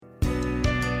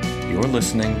You're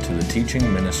listening to the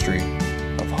teaching ministry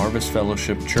of Harvest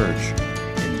Fellowship Church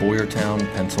in Boyertown,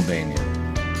 Pennsylvania.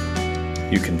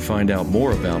 You can find out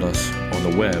more about us on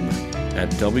the web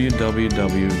at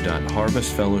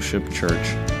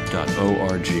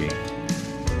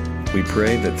www.harvestfellowshipchurch.org. We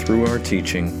pray that through our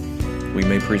teaching, we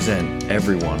may present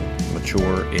everyone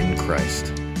mature in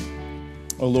Christ.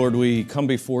 Oh Lord, we come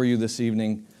before you this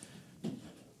evening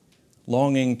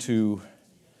longing to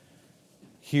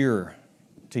hear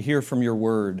from your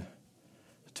word,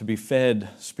 to be fed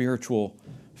spiritual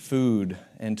food,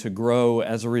 and to grow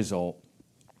as a result.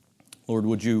 Lord,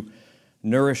 would you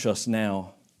nourish us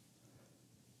now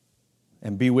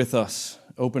and be with us,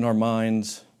 open our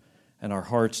minds and our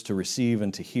hearts to receive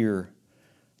and to hear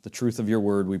the truth of your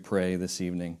word, we pray this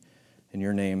evening. In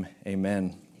your name,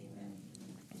 amen.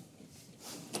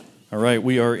 All right,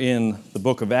 we are in the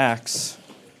book of Acts.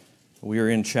 We are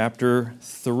in chapter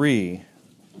 3.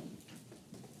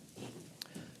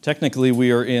 Technically,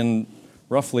 we are in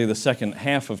roughly the second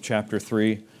half of chapter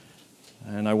 3,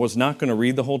 and I was not going to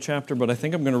read the whole chapter, but I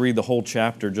think I'm going to read the whole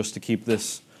chapter just to keep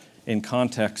this in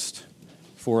context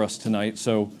for us tonight.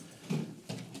 So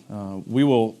we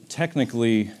will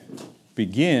technically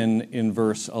begin in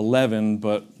verse 11,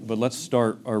 but let's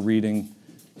start our reading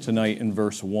tonight in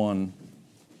verse 1.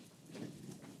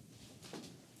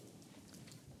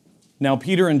 Now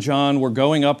Peter and John were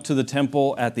going up to the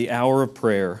temple at the hour of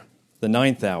prayer, the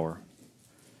 9th hour,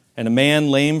 and a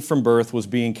man lame from birth was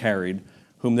being carried,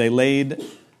 whom they laid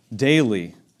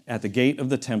daily at the gate of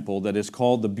the temple that is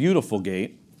called the Beautiful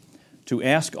Gate, to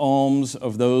ask alms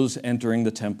of those entering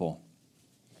the temple.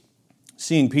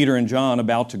 Seeing Peter and John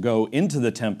about to go into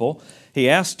the temple, he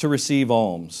asked to receive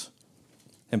alms.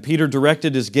 And Peter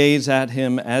directed his gaze at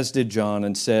him, as did John,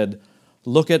 and said,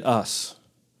 "Look at us."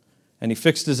 And he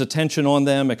fixed his attention on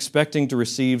them, expecting to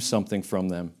receive something from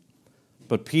them.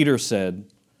 But Peter said,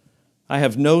 "I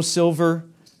have no silver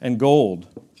and gold,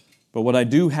 but what I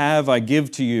do have I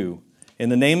give to you. In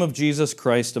the name of Jesus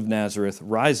Christ of Nazareth,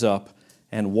 rise up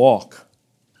and walk."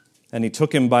 And he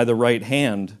took him by the right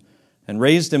hand and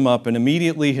raised him up, and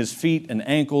immediately his feet and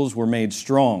ankles were made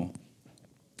strong.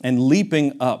 And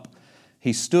leaping up,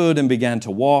 he stood and began to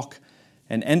walk,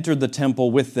 and entered the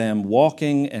temple with them,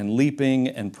 walking and leaping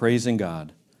and praising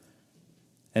God.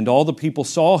 And all the people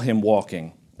saw him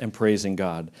walking and praising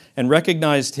God, and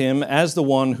recognized him as the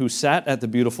one who sat at the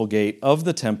beautiful gate of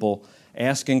the temple,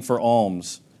 asking for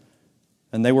alms.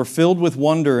 And they were filled with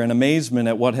wonder and amazement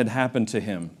at what had happened to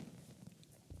him.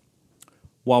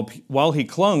 While he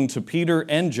clung to Peter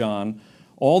and John,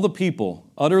 all the people,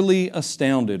 utterly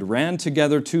astounded, ran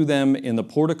together to them in the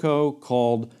portico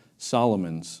called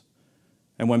Solomon's.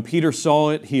 And when Peter saw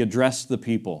it, he addressed the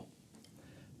people.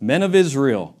 "Men of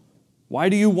Israel, why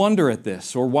do you wonder at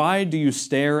this? Or why do you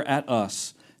stare at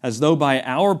us, as though by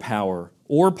our power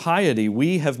or piety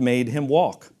we have made him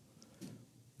walk?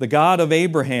 The God of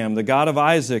Abraham, the God of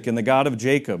Isaac, and the God of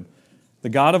Jacob, the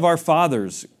God of our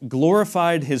fathers,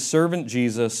 glorified his servant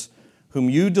Jesus, whom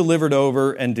you delivered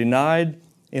over and denied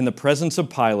in the presence of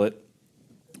Pilate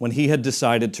when he had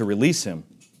decided to release him.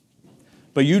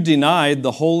 But you denied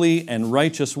the holy and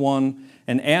righteous one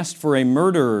and asked for a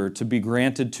murderer to be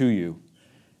granted to you.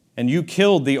 And you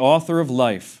killed the author of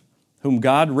life, whom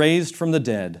God raised from the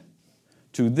dead.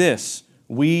 To this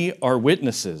we are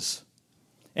witnesses.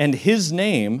 And his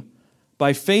name,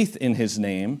 by faith in his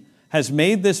name, has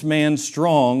made this man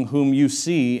strong whom you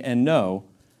see and know.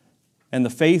 And the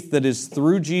faith that is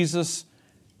through Jesus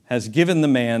has given the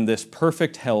man this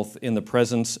perfect health in the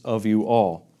presence of you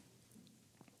all.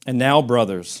 And now,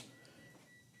 brothers,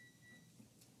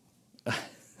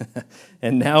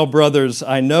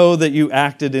 I know that you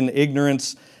acted in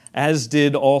ignorance, as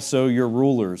did also your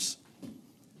rulers.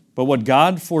 But what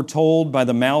God foretold by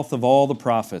the mouth of all the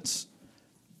prophets,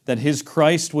 that his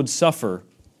Christ would suffer,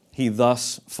 he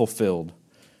thus fulfilled.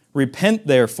 Repent,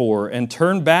 therefore, and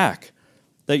turn back,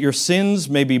 that your sins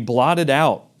may be blotted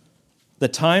out,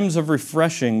 that times of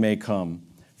refreshing may come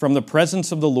from the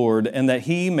presence of the Lord, and that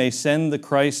he may send the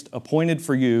Christ appointed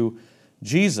for you,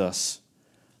 Jesus,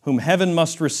 whom heaven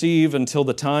must receive until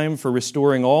the time for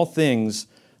restoring all things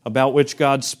about which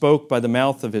God spoke by the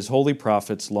mouth of his holy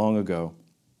prophets long ago.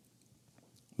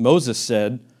 Moses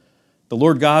said, "The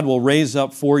Lord God will raise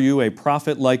up for you a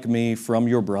prophet like me from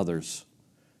your brothers.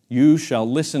 You shall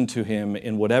listen to him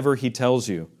in whatever he tells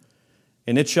you.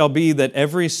 And it shall be that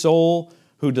every soul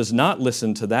who does not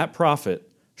listen to that prophet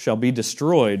shall be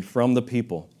destroyed from the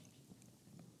people."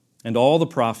 And all the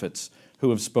prophets who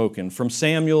have spoken, from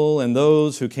Samuel and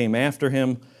those who came after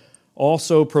him,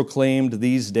 also proclaimed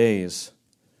these days.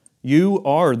 You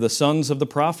are the sons of the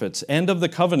prophets and of the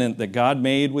covenant that God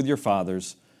made with your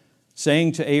fathers,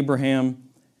 saying to Abraham,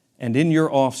 and in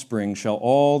your offspring shall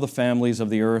all the families of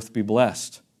the earth be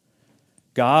blessed.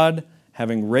 God,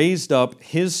 having raised up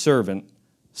his servant,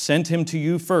 sent him to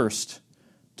you first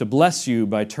to bless you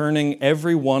by turning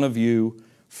every one of you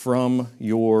from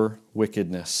your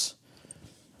wickedness.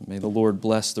 May the Lord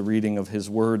bless the reading of his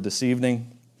word this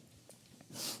evening.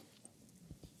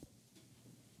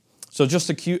 So just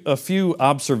a few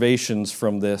observations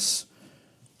from this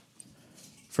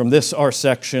our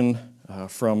section,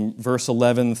 from verse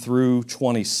 11 through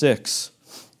 26.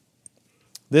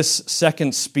 This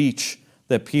second speech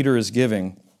that Peter is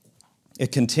giving,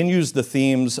 it continues the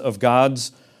themes of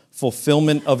God's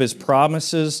fulfillment of his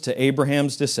promises to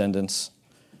Abraham's descendants,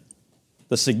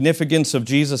 the significance of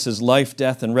Jesus' life,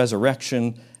 death, and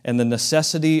resurrection, and the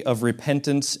necessity of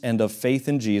repentance and of faith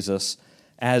in Jesus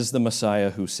as the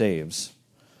Messiah who saves.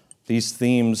 These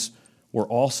themes were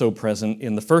also present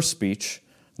in the first speech.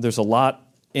 There's a lot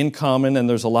in common and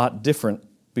there's a lot different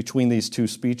between these two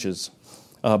speeches.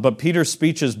 But Peter's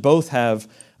speeches both have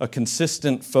a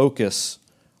consistent focus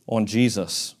on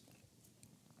Jesus.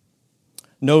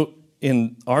 Note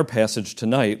in our passage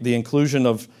tonight the inclusion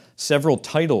of several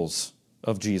titles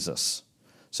of Jesus.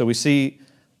 So we see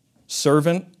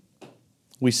servant,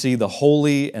 we see the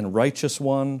holy and righteous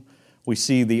one, we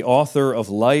see the author of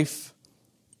life,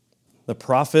 the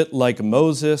prophet like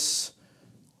Moses,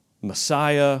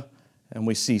 Messiah, and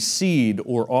we see seed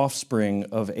or offspring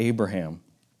of Abraham.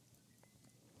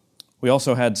 We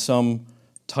also had some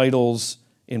titles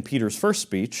in Peter's first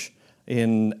speech.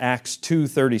 In Acts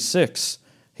 2:36,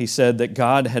 he said that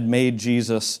God had made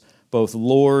Jesus both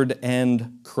Lord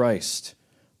and Christ,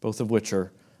 both of which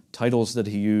are titles that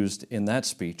he used in that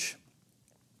speech.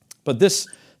 But this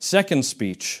second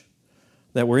speech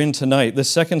that we're in tonight, this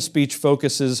second speech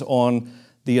focuses on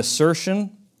the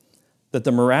assertion that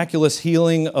the miraculous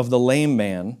healing of the lame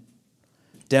man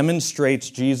demonstrates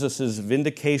Jesus'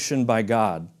 vindication by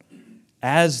God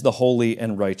as the holy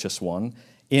and righteous one,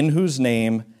 in whose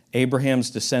name Abraham's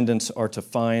descendants are to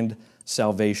find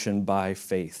salvation by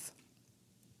faith.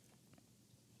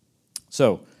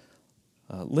 So,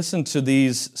 listen to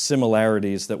these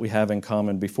similarities that we have in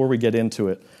common before we get into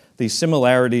it. These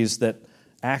similarities that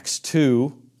Acts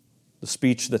 2, the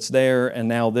speech that's there, and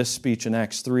now this speech in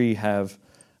Acts 3 have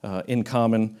in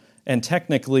common, and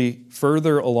technically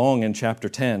further along in chapter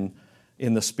 10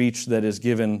 in the speech that is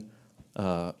given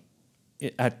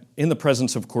in the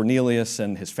presence of Cornelius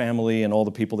and his family and all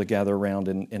the people that gather around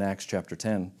in Acts chapter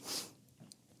 10.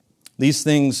 These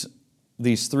things,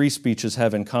 these three speeches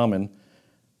have in common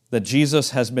that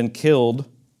Jesus has been killed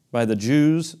by the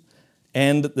Jews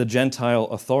and the Gentile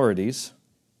authorities,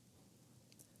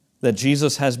 that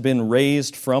Jesus has been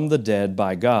raised from the dead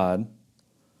by God,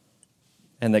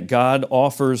 and that God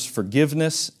offers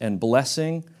forgiveness and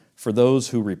blessing for those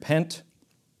who repent.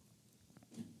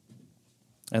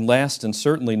 And last and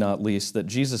certainly not least, that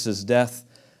Jesus' death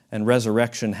and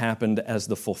resurrection happened as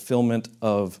the fulfillment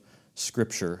of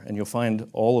Scripture. And you'll find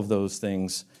all of those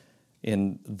things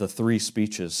in the three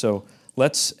speeches. So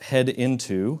let's head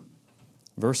into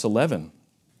verse 11.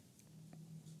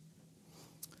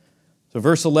 So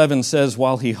verse 11 says,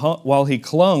 while he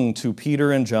clung to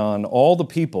Peter and John, all the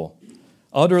people,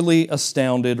 utterly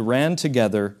astounded, ran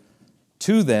together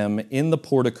to them in the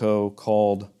portico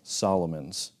called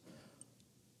Solomon's.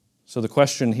 So the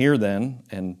question here then,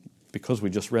 and because we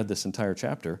just read this entire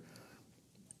chapter,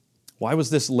 why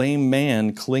was this lame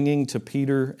man clinging to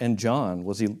Peter and John?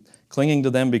 Was he clinging to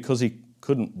them because he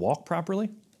couldn't walk properly?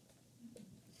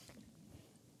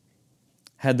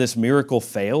 Had this miracle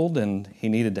failed and he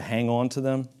needed to hang on to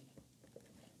them?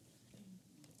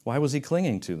 Why was he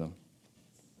clinging to them?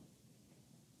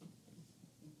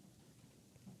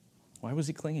 Why was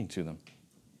he clinging to them?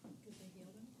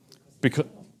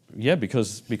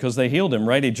 Because they healed him,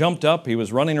 right? He jumped up, he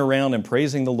was running around and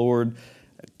praising the Lord,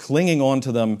 clinging on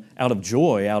to them out of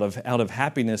joy, out of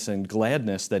happiness and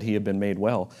gladness that he had been made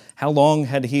well. How long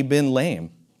had he been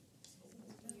lame?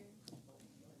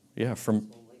 Yeah, from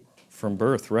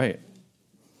birth, right.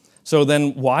 So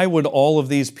then why would all of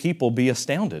these people be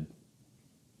astounded?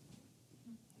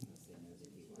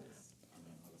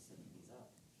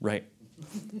 Right.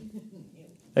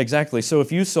 Exactly. So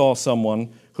if you saw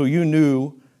someone who you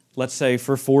knew, let's say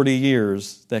for 40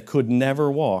 years, that could never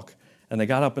walk, and they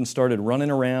got up and started running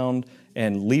around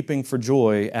and leaping for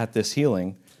joy at this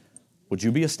healing, would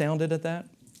you be astounded at that?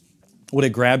 Would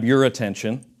it grab your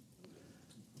attention?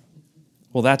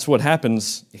 Well, that's what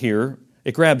happens here.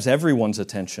 It grabs everyone's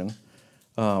attention.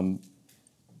 And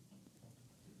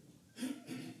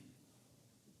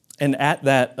And at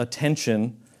that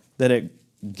attention that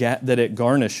it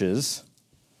garnishes,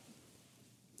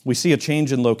 we see a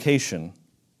change in location.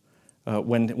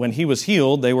 When he was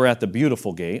healed, they were at the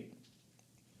Beautiful Gate.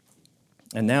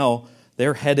 And now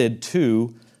they're headed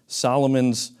to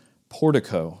Solomon's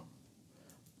portico.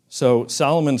 So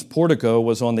Solomon's portico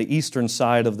was on the eastern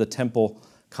side of the temple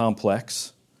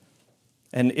complex,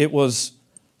 and it was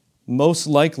most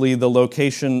likely the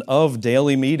location of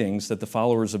daily meetings that the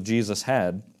followers of Jesus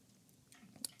had.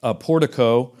 A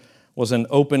portico was an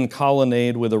open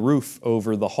colonnade with a roof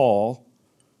over the hall,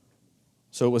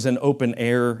 so it was an open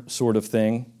air sort of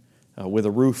thing with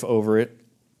a roof over it.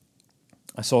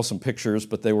 I saw some pictures,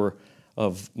 but they were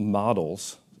of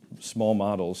models, small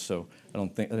models, so I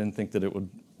didn't think that it would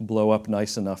blow up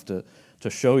nice enough to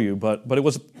show you. But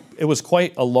it was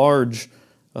quite a large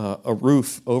a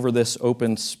roof over this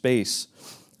open space.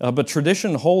 But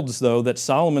tradition holds, though, that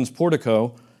Solomon's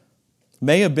portico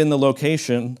may have been a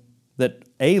location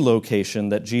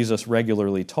that Jesus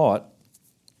regularly taught.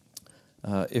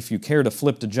 If you care to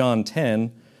flip to John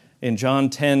 10, in John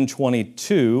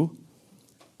 10:22,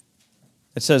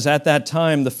 it says, "At that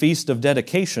time the feast of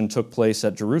dedication took place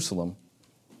at Jerusalem.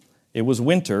 It was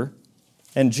winter,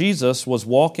 and Jesus was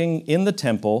walking in the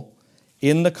temple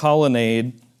in the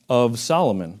colonnade of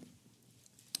Solomon.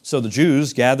 So the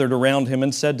Jews gathered around him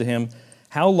and said to him,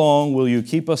 'How long will you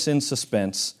keep us in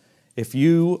suspense? If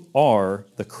you are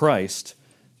the Christ,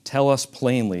 tell us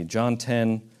plainly.'" John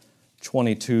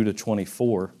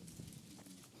 10:22-24.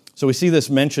 So we see this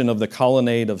mention of the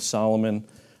colonnade of Solomon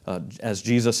as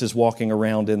Jesus is walking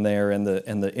around in there, and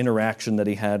the interaction that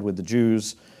he had with the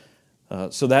Jews.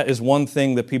 So that is one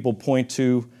thing that people point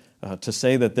to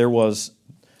say that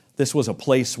this was a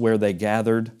place where they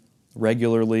gathered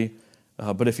regularly.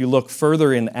 But if you look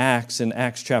further in Acts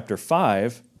chapter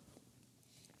 5,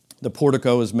 the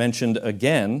portico is mentioned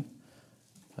again,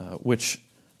 which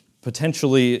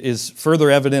potentially is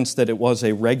further evidence that it was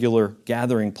a regular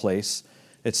gathering place.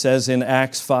 It says in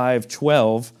Acts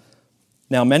 5:12,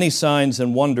 "Now many signs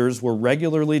and wonders were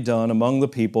regularly done among the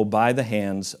people by the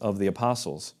hands of the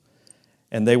apostles,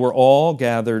 and they were all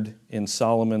gathered in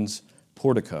Solomon's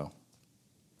portico."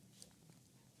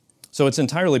 So it's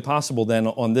entirely possible then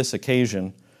on this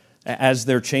occasion, as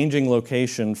they're changing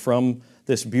location from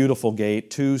this Beautiful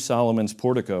Gate to Solomon's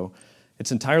portico,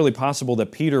 it's entirely possible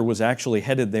that Peter was actually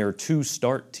headed there to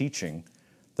start teaching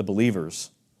the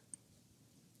believers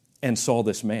and saw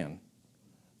this man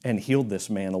and healed this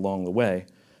man along the way.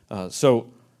 So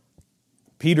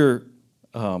Peter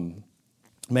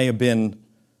may have been,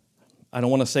 I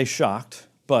don't want to say shocked,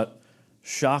 but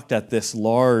shocked at this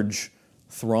large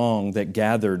throng that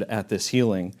gathered at this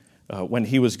healing when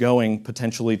he was going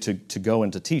potentially to go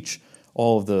and to teach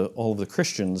all of the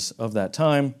Christians of that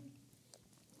time.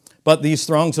 But these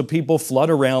throngs of people flood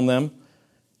around them,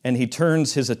 and he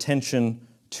turns his attention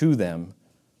to them.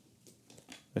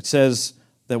 It says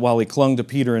that while he clung to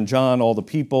Peter and John, all the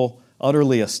people,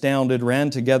 utterly astounded, ran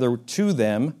together to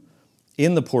them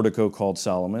in the portico called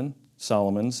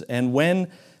Solomon's, and when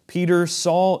Peter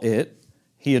saw it,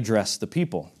 he addressed the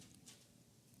people.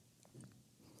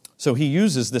 So he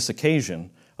uses this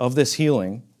occasion of this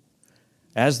healing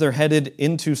as they're headed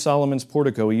into Solomon's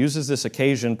portico. He uses this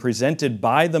occasion presented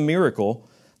by the miracle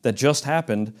that just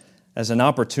happened as an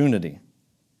opportunity.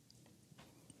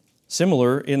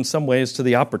 Similar in some ways to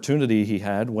the opportunity he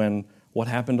had when what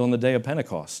happened on the day of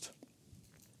Pentecost,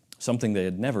 something they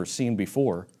had never seen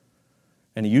before.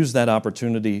 And he used that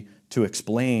opportunity to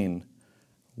explain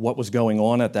what was going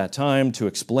on at that time, to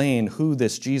explain who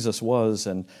this Jesus was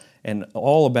and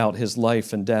all about his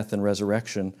life and death and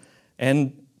resurrection,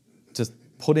 and to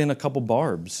put in a couple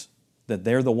barbs that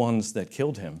they're the ones that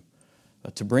killed him,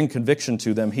 to bring conviction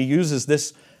to them. He uses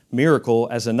this miracle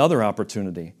as another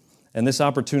opportunity, and this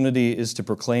opportunity is to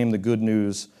proclaim the good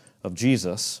news of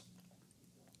Jesus.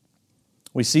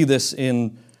 We see this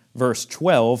in verse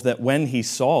 12, that when he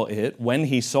saw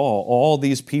all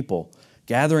these people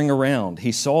gathering around,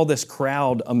 he saw this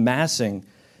crowd amassing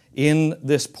in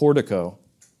this portico.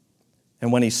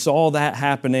 And when he saw that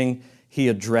happening, he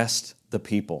addressed the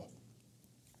people.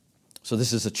 So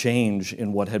this is a change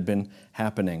in what had been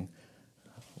happening.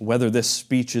 Whether this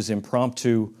speech is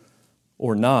impromptu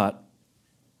or not,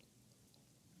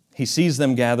 he sees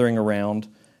them gathering around.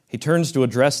 He turns to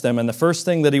address them, and the first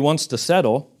thing that he wants to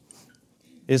settle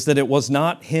is that it was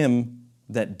not him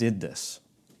that did this.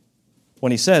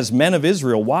 When he says, "Men of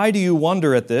Israel, why do you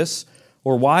wonder at this,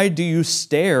 or why do you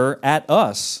stare at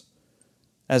us,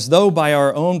 as though by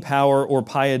our own power or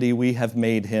piety we have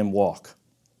made him walk?"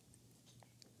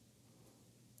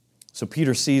 So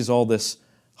Peter sees all this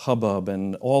hubbub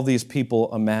and all these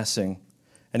people amassing.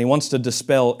 And he wants to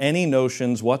dispel any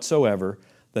notions whatsoever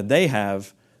that they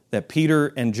have that Peter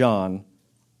and John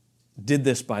did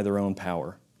this by their own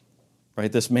power.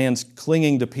 Right? This man's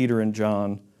clinging to Peter and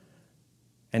John,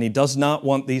 and he does not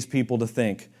want these people to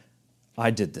think,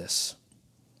 I did this.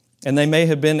 And they may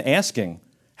have been asking,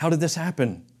 how did this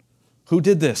happen? Who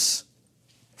did this?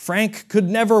 Frank could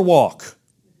never walk.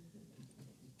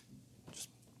 Just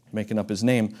making up his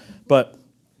name. But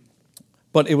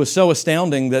it was so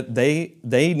astounding that they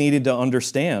needed to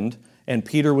understand, and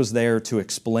Peter was there to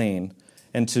explain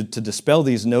and to dispel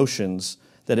these notions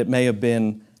that it may have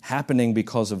been happening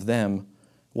because of them.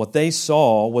 What they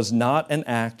saw was not an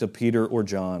act of Peter or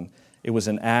John. It was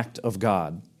an act of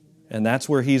God. And that's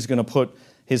where he's going to put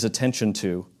his attention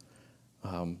to.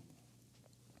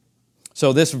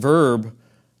 So this verb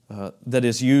that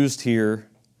is used here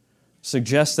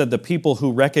suggests that the people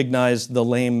who recognized the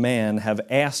lame man have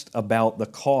asked about the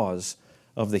cause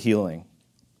of the healing.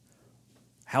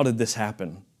 How did this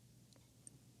happen?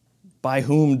 By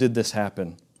whom did this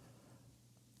happen?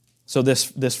 So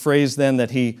this phrase then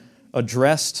that he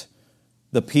addressed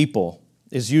the people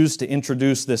is used to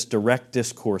introduce this direct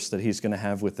discourse that he's going to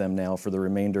have with them now for the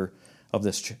remainder of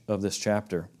this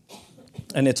chapter.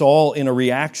 And it's all in a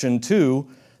reaction to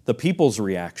the people's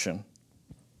reaction.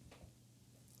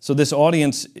 So this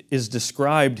audience is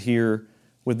described here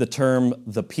with the term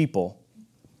the people,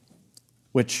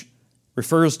 which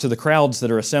refers to the crowds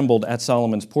that are assembled at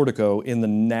Solomon's portico in the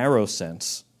narrow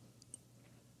sense.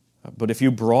 But if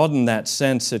you broaden that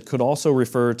sense, it could also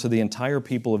refer to the entire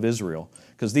people of Israel,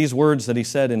 because these words that he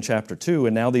said in chapter 2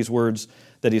 and now these words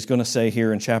that he's going to say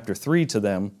here in chapter 3 to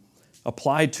them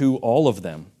apply to all of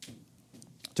them,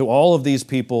 to all of these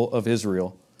people of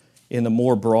Israel in a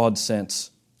more broad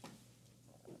sense.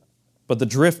 But the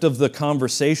drift of the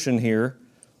conversation here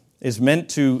is meant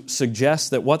to suggest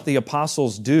that what the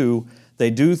apostles do, they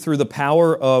do through the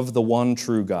power of the one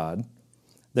true God.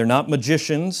 They're not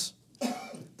magicians,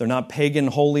 they're not pagan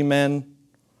holy men,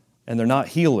 and they're not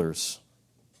healers.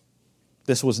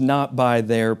 This was not by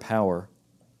their power.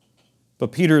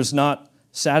 But Peter is not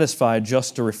satisfied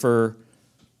just to refer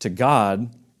to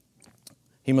God.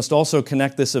 He must also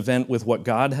connect this event with what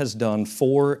God has done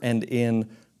for and in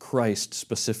Christ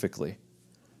specifically.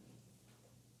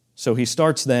 So he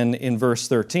starts then in verse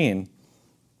 13.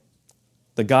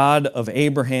 The God of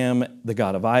Abraham, the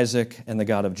God of Isaac, and the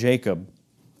God of Jacob,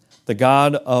 the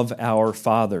God of our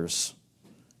fathers.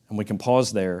 And we can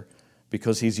pause there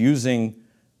because he's using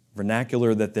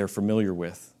vernacular that they're familiar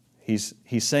with. He's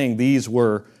saying these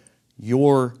were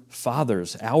your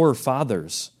fathers, our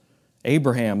fathers,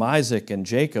 Abraham, Isaac, and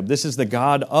Jacob. This is the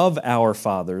God of our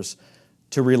fathers,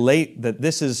 to relate that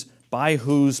this is by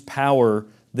whose power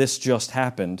this just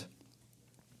happened.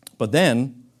 But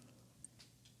then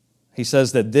he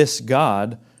says that this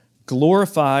God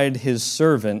glorified his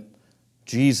servant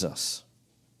Jesus,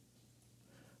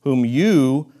 whom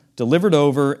you delivered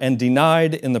over and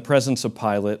denied in the presence of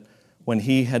Pilate when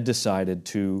he had decided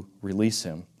to release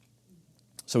him.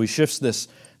 So he shifts this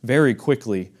very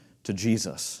quickly to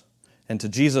Jesus, and to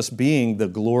Jesus being the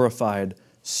glorified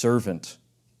servant.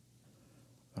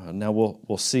 Now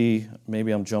we'll see,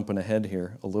 maybe I'm jumping ahead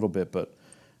here a little bit, but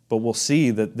we'll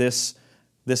see that this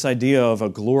idea of a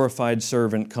glorified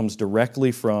servant comes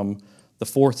directly from the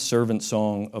fourth servant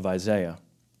song of Isaiah.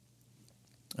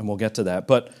 And we'll get to that.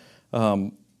 But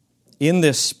in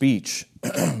this speech,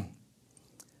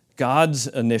 God's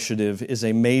initiative is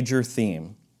a major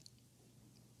theme.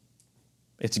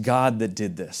 It's God that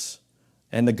did this.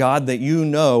 And the God that you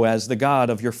know as the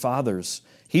God of your fathers.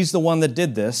 He's the one that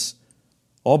did this,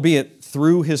 albeit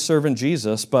through his servant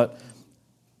Jesus. But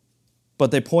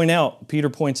Peter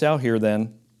points out here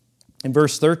then, in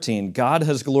verse 13, God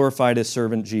has glorified his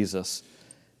servant Jesus.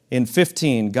 In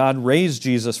 15, God raised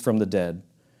Jesus from the dead.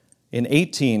 In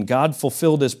 18, God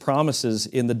fulfilled his promises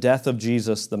in the death of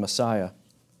Jesus, the Messiah.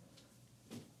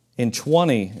 In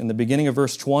 20, in the beginning of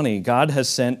verse 20, God has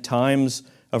sent times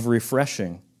of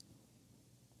refreshing.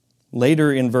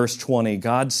 Later in verse 20,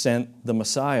 God sent the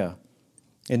Messiah.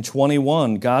 In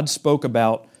 21, God spoke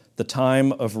about the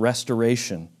time of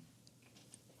restoration.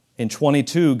 In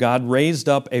 22, God raised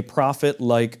up a prophet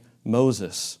like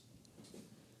Moses.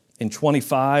 In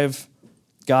 25,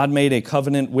 God made a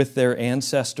covenant with their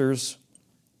ancestors.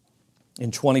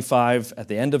 In 25, at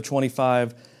the end of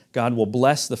 25, God will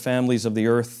bless the families of the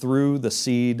earth through the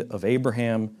seed of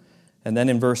Abraham. And then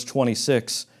in verse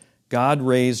 26, God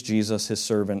raised Jesus, his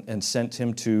servant, and sent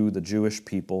him to the Jewish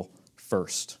people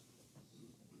first.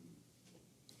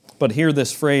 But here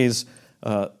this phrase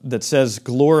that says,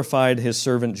 glorified his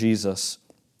servant Jesus,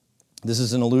 This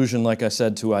is an allusion, like I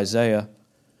said, to Isaiah.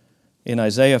 In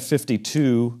Isaiah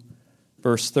 52,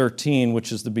 verse 13,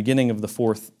 which is the beginning of the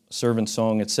fourth servant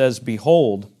song, it says,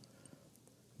 "Behold,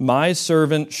 my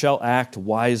servant shall act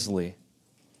wisely.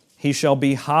 He shall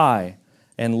be high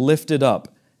and lifted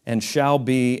up, and shall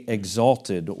be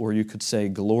exalted," or you could say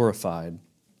glorified.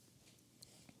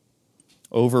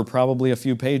 Over probably a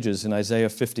few pages in Isaiah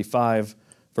 55,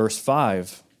 verse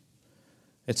 5,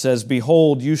 it says,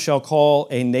 "Behold, you shall call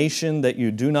a nation that you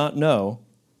do not know,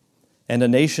 and a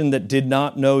nation that did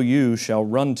not know you shall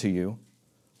run to you."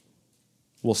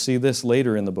 We'll see this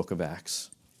later in the book of Acts,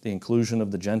 the inclusion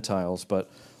of the Gentiles, but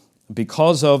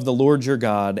because of the Lord your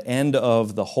God and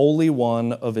of the Holy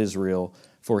One of Israel,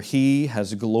 for he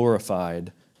has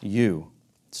glorified you.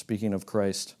 Speaking of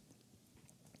Christ.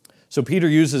 So Peter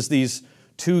uses these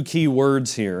two key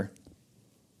words here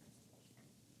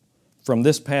from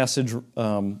this passage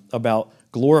about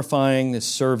glorifying his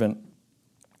servant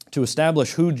to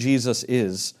establish who Jesus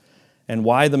is and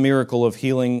why the miracle of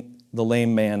healing the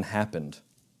lame man happened.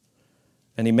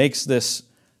 And he makes this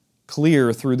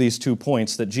clear through these 2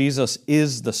 points that Jesus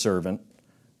is the servant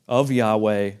of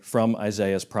Yahweh from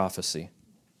Isaiah's prophecy.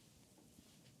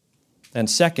 And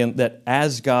second, that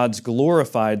as God's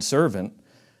glorified servant,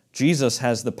 Jesus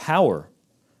has the power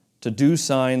to do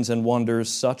signs and wonders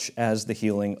such as the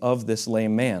healing of this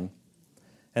lame man.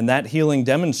 And that healing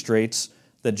demonstrates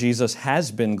that Jesus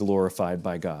has been glorified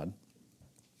by God.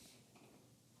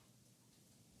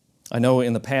 I know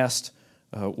in the past,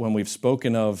 when we've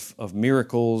spoken of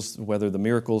miracles, whether the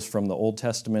miracles from the Old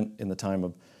Testament in the time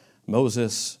of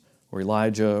Moses or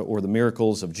Elijah, or the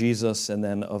miracles of Jesus and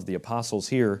then of the apostles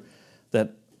here,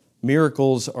 that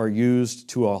miracles are used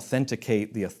to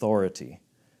authenticate the authority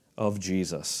of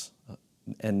Jesus.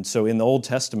 And so in the Old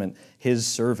Testament, his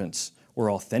servants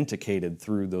were authenticated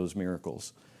through those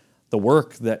miracles. The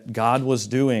work that God was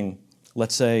doing,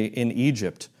 let's say in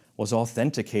Egypt, was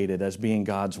authenticated as being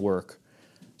God's work.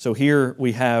 So here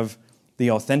we have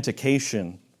the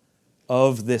authentication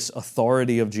of this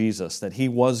authority of Jesus, that he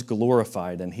was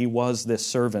glorified and he was this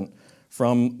servant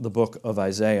from the book of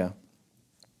Isaiah.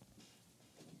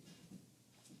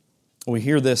 We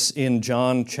hear this in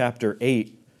John chapter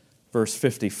 8, verse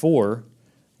 54,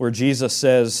 where Jesus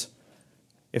says,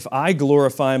 "If I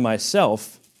glorify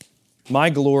myself, my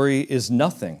glory is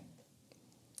nothing.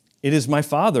 It is my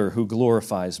Father who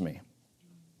glorifies me."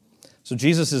 So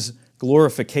Jesus'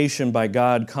 glorification by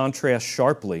God contrasts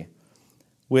sharply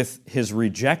with his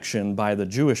rejection by the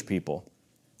Jewish people.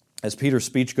 As Peter's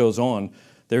speech goes on,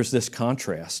 there's this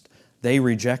contrast. They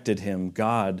rejected him,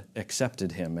 God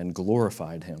accepted him and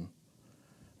glorified him.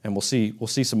 And we'll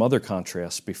see some other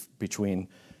contrasts between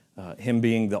him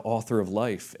being the author of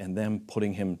life and them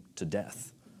putting him to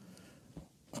death.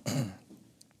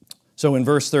 So in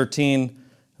verse 13,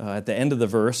 at the end of the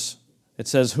verse, it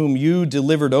says, "Whom you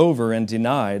delivered over and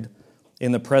denied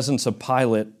in the presence of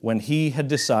Pilate when he had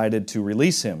decided to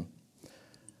release him.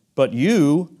 But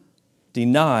you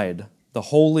denied the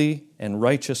holy and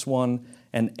righteous one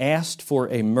and asked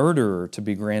for a murderer to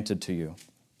be granted to you."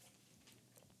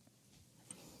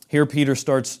 Here Peter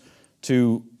starts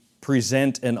to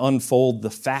present and unfold the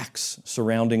facts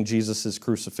surrounding Jesus'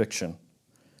 crucifixion.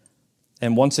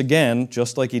 And once again,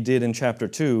 just like he did in chapter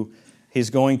 2, he's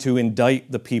going to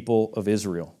indict the people of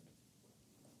Israel,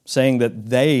 saying that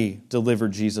they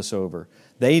delivered Jesus over.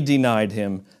 They denied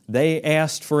him. They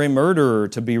asked for a murderer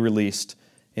to be released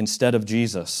instead of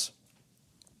Jesus.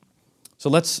 So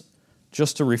let's,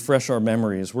 just to refresh our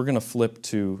memories, we're going to flip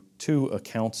to 2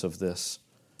 accounts of this.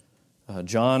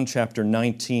 John chapter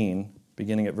 19,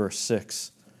 beginning at verse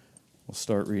 6. We'll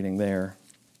start reading there.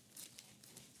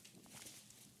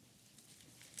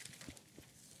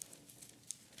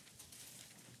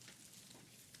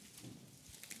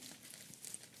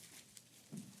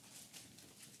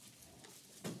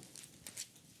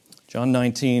 John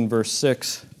 19, verse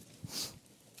 6.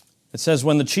 It says,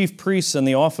 "When the chief priests and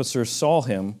the officers saw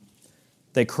him,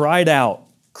 they cried out,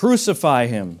 'Crucify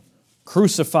him!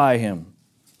 Crucify him!'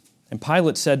 And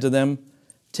Pilate said to them,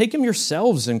 'Take him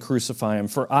yourselves and crucify him,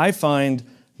 for I find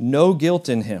no guilt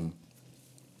in him.'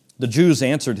 The Jews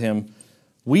answered him,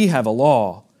 'We have a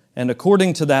law, and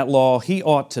according to that law he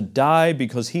ought to die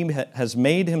because he has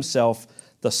made himself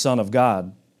the Son of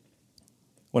God.'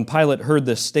 When Pilate heard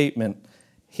this statement,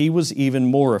 he was even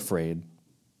more afraid.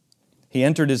 He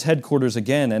entered his headquarters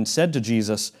again and said to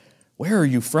Jesus, 'Where are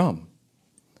you from?'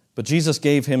 But Jesus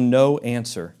gave him no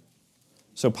answer.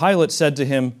 So Pilate said to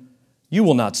him, 'You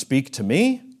will not speak to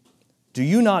me? Do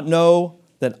you not know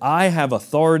that I have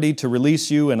authority to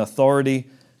release you and authority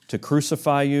to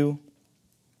crucify you?'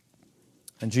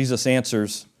 And Jesus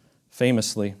answers,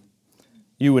 famously,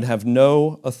 "You would have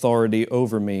no authority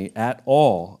over me at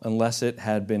all unless it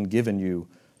had been given you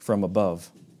from above.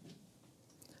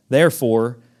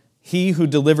 Therefore, he who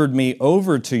delivered me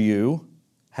over to you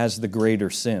has the greater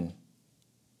sin."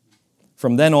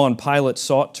 From then on, Pilate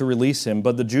sought to release him,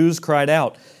 but the Jews cried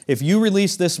out, "If you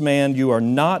release this man, you are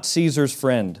not Caesar's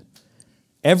friend.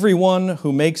 Everyone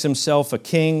who makes himself a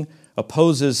king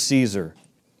opposes Caesar."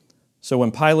 So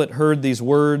when Pilate heard these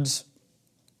words,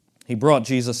 he brought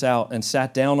Jesus out and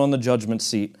sat down on the judgment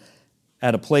seat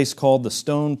at a place called the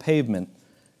Stone Pavement,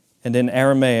 and in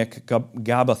Aramaic,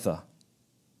 Gabbatha.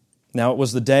 Now it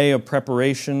was the day of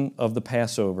preparation of the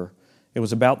Passover. It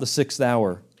was about the 6th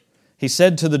hour. He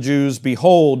said to the Jews,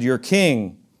 "Behold, your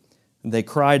king." And they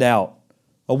cried out,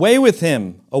 "Away with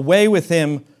him! Away with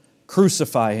him!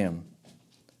 Crucify him!"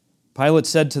 Pilate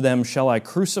said to them, "Shall I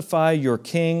crucify your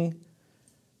king?"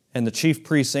 And the chief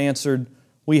priests answered,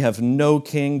 "We have no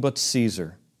king but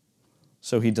Caesar."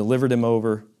 So he delivered him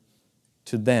over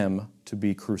to them to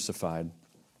be crucified.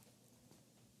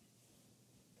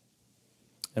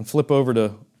 And flip over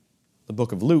to the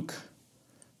book of Luke,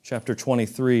 chapter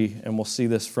 23, and we'll see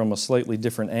this from a slightly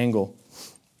different angle.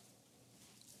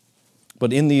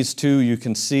 But in these two, you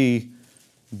can see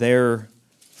their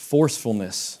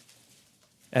forcefulness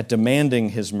at demanding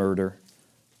his murder.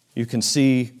 You can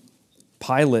see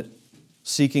Pilate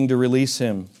seeking to release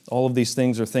him. All of these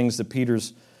things are things that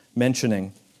Peter's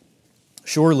mentioning.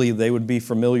 Surely they would be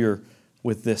familiar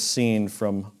with this scene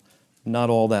from not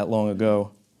all that long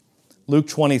ago. Luke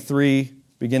 23,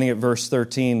 beginning at verse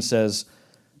 13, says,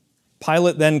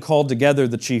 "Pilate then called together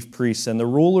the chief priests and the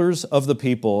rulers of the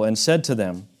people and said to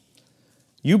them,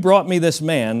 'You brought me this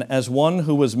man as one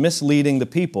who was misleading the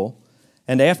people,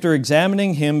 and after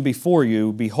examining him before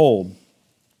you, behold,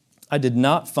 I did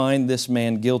not find this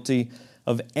man guilty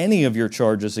of any of your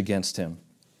charges against him.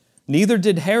 Neither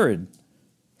did Herod,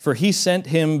 for he sent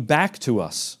him back to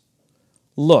us.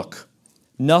 Look,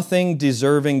 nothing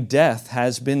deserving death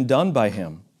has been done by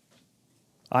him.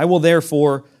 I will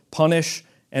therefore punish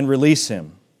and release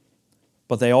him.'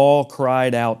 But they all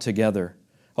cried out together,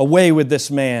 'Away with this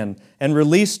man, and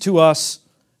release to us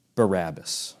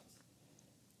Barabbas.'"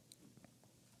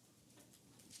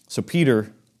 So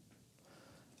Peter,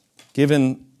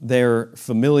 given their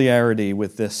familiarity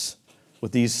with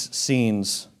these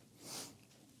scenes,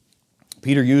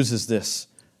 Peter uses this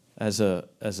as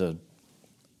a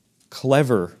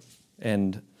clever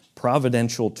and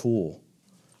providential tool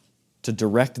to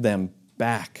direct them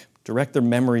back, direct their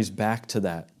memories back to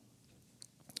that,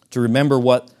 to remember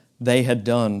what they had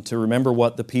done, to remember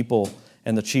what the people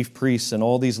and the chief priests and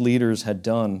all these leaders had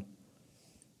done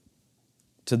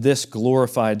to this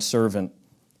glorified servant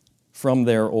from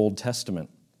their Old Testament.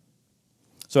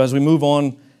 So as we move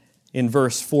on in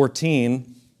verse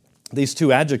 14, these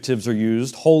two adjectives are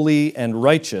used, holy and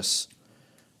righteous,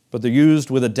 but they're used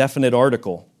with a definite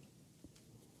article.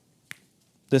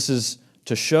 This is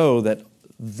to show that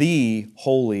the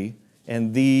holy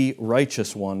and the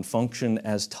righteous one function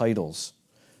as titles.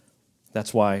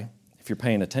 That's why, if you're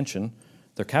paying attention,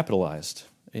 they're capitalized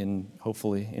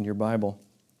hopefully in your Bible.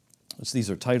 These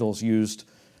are titles used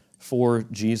for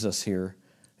Jesus here.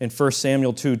 In 1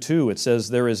 Samuel 2:2, it says,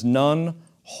 "There is none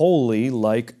holy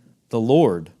like the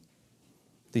Lord."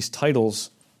 These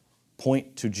titles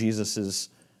point to Jesus's,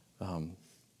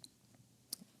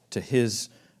 to his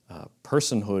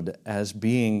personhood as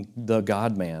being the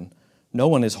God-man. No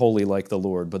one is holy like the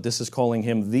Lord, but this is calling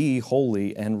him the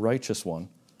holy and righteous one.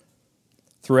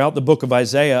 Throughout the book of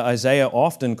Isaiah, Isaiah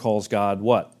often calls God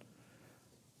what?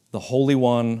 The Holy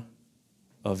One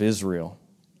of Israel.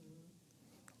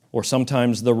 Or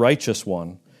sometimes the righteous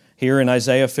one. Here in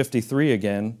Isaiah 53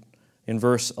 again, in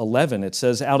verse 11, it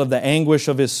says, "Out of the anguish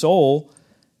of his soul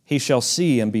he shall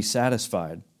see and be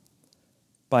satisfied.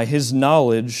 By his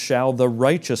knowledge shall the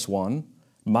righteous one,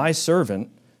 my servant,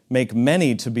 make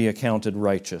many to be accounted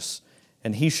righteous,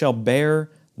 and he shall bear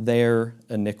their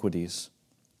iniquities."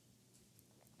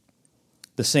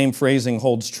 The same phrasing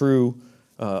holds true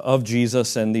of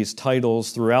Jesus and these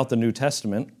titles throughout the New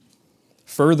Testament,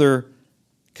 further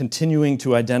continuing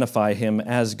to identify him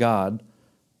as God.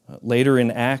 Later in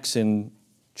Acts, in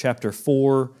chapter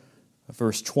 4,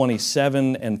 verse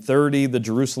 27 and 30, the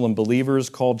Jerusalem believers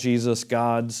called Jesus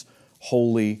God's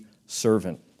holy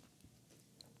servant.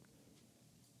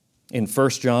 In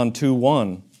 1 John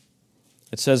 2:1,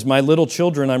 it says, "My little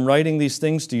children, I'm writing these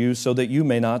things to you so that you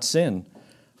may not sin.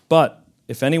 But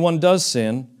if anyone does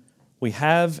sin, we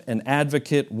have an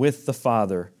advocate with the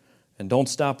Father." And don't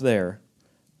stop there.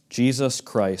 Jesus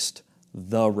Christ,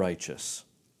 the righteous.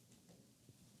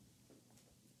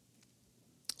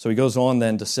 So he goes on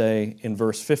then to say in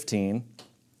verse 15,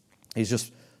 he's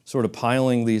just sort of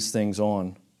piling these things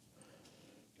on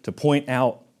to point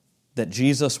out that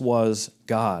Jesus was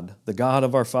God, the God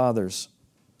of our fathers.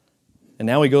 And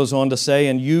now he goes on to say,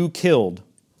 and you killed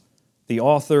the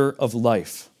author of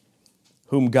life,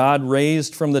 whom God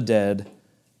raised from the dead.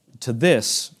 To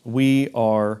this we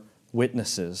are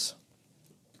witnesses.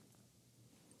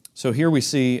 So here we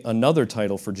see another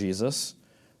title for Jesus,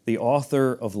 the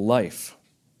author of life.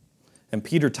 And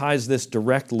Peter ties this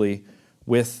directly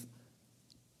with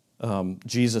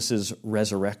Jesus'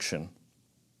 resurrection.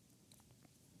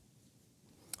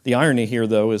 The irony here,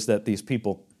 though, is that these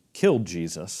people killed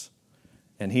Jesus,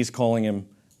 and he's calling him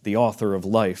the author of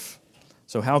life.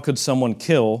 So how could someone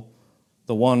kill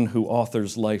the one who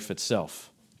authors life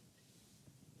itself?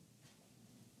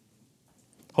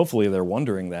 Hopefully they're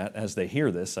wondering that as they hear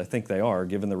this. I think they are,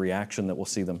 given the reaction that we'll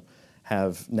see them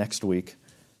have next week.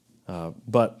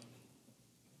 But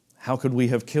how could we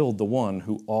have killed the one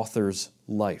who authors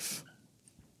life?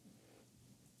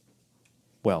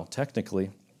 Well, technically,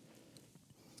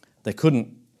 they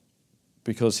couldn't,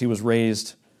 because he was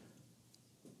raised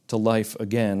to life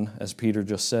again, as Peter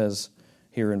just says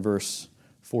here in verse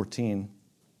 14,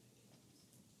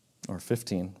 or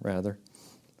 15, rather.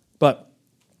 But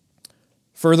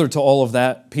further to all of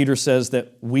that, Peter says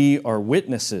that we are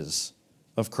witnesses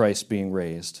of Christ being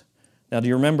raised. Now, do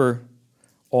you remember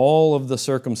all of the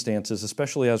circumstances,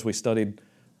 especially as we studied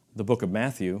the book of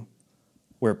Matthew,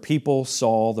 where people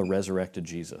saw the resurrected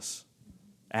Jesus?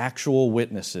 Actual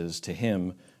witnesses to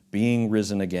him being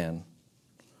risen again.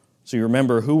 So you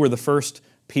remember, who were the first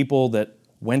people that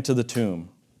went to the tomb?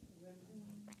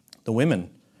 The women.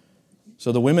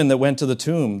 So the women that went to the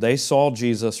tomb, they saw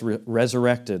Jesus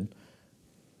resurrected.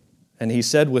 And he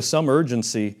said with some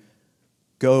urgency,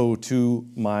 go to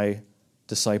my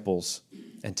disciples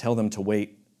and tell them to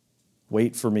wait.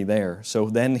 Wait for me there. So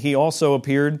then he also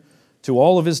appeared to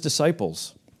all of his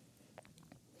disciples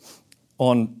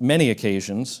on many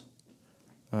occasions.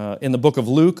 In the book of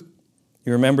Luke,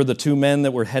 you remember the two men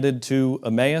that were headed to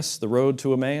Emmaus, the road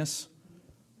to Emmaus?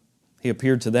 He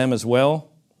appeared to them as well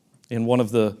in one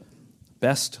of the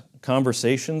best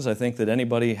conversations I think that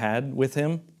anybody had with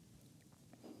him,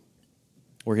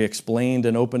 where he explained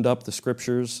and opened up the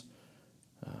Scriptures,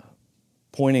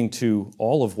 pointing to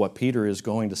all of what Peter is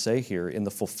going to say here in the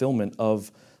fulfillment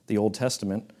of the Old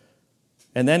Testament.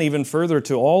 And then even further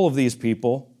to all of these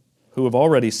people who have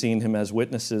already seen him as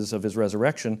witnesses of his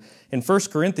resurrection. In 1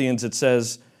 Corinthians, it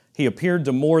says he appeared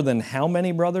to more than how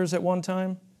many brothers at one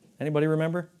time? Anybody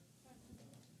remember?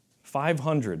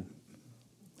 500.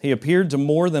 He appeared to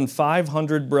more than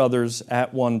 500 brothers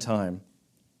at one time.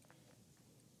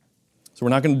 So we're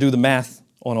not going to do the math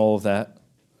on all of that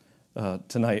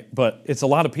tonight, but it's a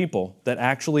lot of people that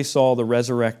actually saw the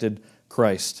resurrected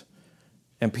Christ.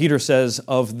 And Peter says,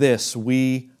 of this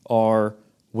we are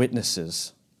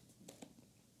witnesses.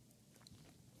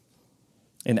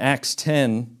 In Acts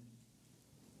 10,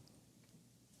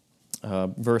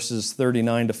 verses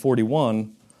 39 to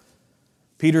 41,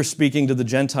 Peter's speaking to the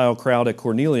Gentile crowd at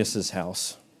Cornelius'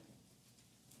 house.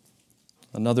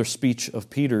 Another speech of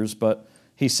Peter's, but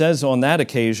he says on that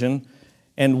occasion,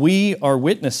 and we are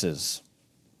witnesses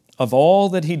of all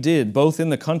that he did, both in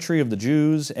the country of the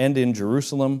Jews and in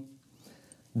Jerusalem.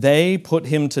 They put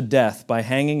him to death by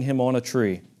hanging him on a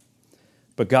tree.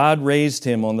 But God raised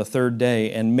him on the third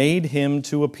day and made him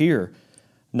to appear,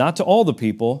 not to all the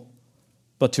people,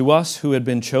 but to us who had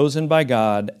been chosen by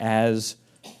God as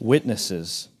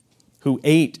witnesses, who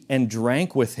ate and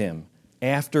drank with him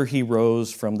after he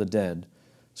rose from the dead.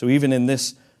 So even in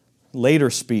this later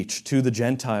speech to the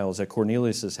Gentiles at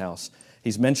Cornelius' house,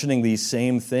 he's mentioning these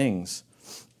same things,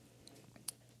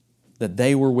 that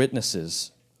they were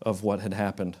witnesses of what had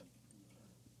happened.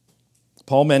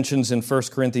 Paul mentions in 1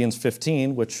 Corinthians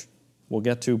 15, which we'll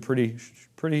get to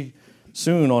pretty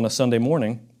soon on a Sunday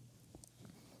morning.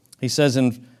 He says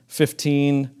in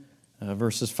 15,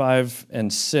 verses 5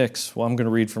 and 6, well, I'm going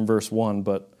to read from verse 1,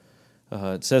 but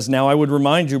it says, now I would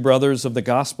remind you, brothers, of the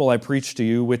gospel I preached to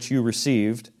you, which you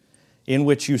received, in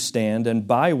which you stand, and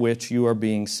by which you are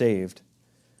being saved,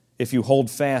 if you hold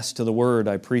fast to the word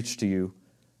I preached to you,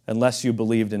 unless you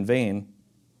believed in vain.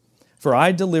 For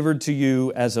I delivered to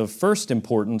you as of first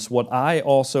importance what I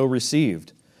also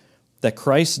received, that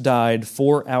Christ died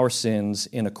for our sins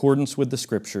in accordance with the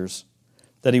Scriptures,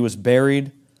 that he was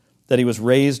buried, that he was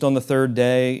raised on the third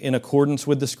day in accordance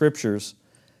with the Scriptures,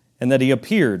 and that he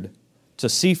appeared to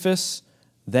Cephas,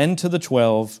 then to the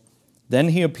 12, then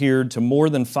he appeared to more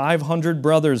than 500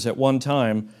 brothers at one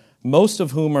time, most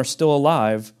of whom are still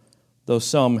alive, though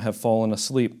some have fallen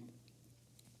asleep.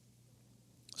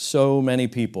 So many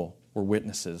people were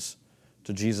witnesses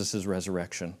to Jesus'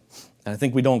 resurrection. And I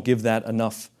think we don't give that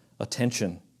enough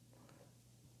attention,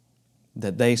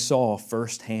 that they saw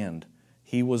firsthand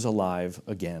he was alive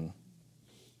again.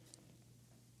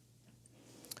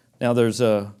 Now there's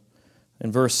in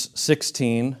verse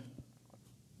 16,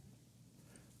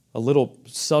 a little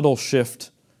subtle shift.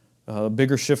 A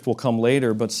bigger shift will come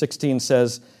later, but 16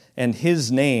 says, and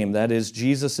his name, that is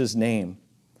Jesus' name,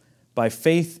 by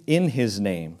faith in his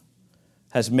name,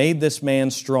 has made this man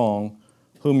strong,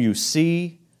 whom you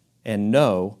see and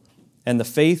know, and the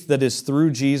faith that is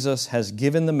through Jesus has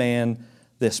given the man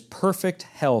this perfect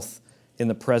health in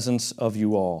the presence of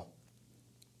you all.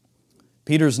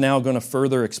 Peter's now going to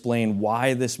further explain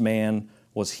why this man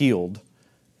was healed,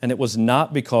 and it was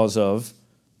not because of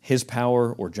his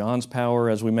power or John's power,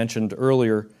 as we mentioned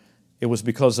earlier. It was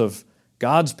because of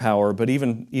God's power, but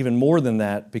even more than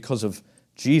that, because of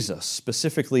Jesus,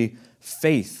 specifically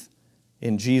faith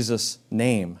in Jesus'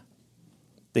 name.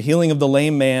 The healing of the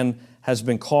lame man has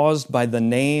been caused by the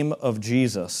name of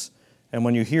Jesus. And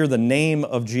when you hear the name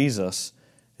of Jesus,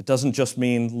 it doesn't just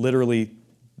mean literally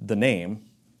the name,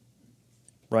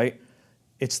 right?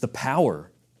 It's the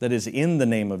power that is in the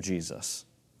name of Jesus.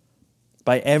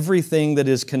 By everything that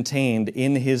is contained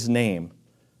in his name,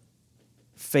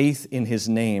 faith in his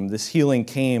name, this healing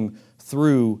came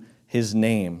through his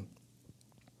name.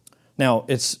 Now,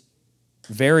 it's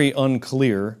very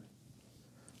unclear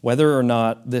whether or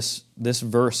not this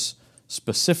verse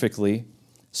specifically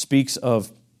speaks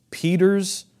of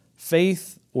Peter's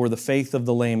faith or the faith of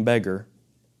the lame beggar,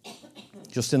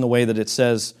 just in the way that it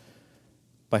says,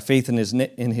 by faith in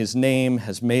his name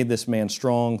has made this man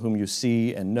strong, whom you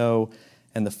see and know,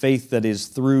 and the faith that is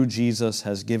through Jesus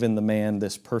has given the man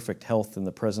this perfect health in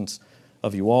the presence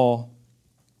of you all.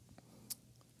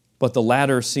 But the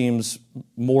latter seems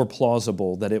more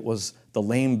plausible, that it was the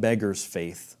lame beggar's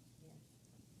faith.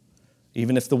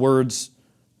 Even if the words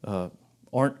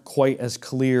aren't quite as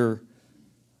clear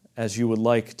as you would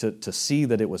like to see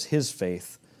that it was his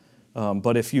faith.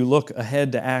 But if you look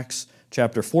ahead to Acts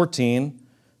chapter 14,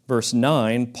 verse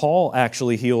 9, Paul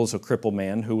actually heals a crippled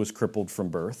man who was crippled from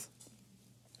birth.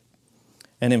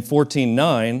 And in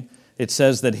 14:9, it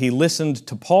says that he listened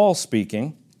to Paul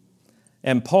speaking,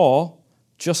 and Paul,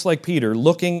 just like Peter,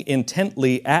 looking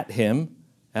intently at him,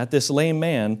 at this lame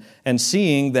man, and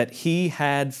seeing that he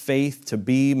had faith to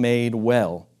be made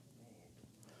well.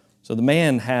 So the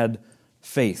man had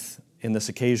faith in this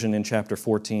occasion in chapter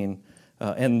 14.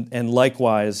 And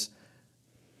likewise,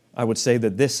 I would say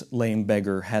that this lame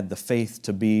beggar had the faith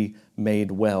to be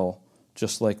made well,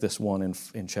 just like this one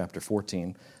in chapter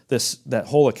 14. That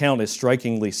whole account is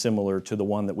strikingly similar to the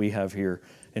one that we have here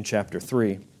in chapter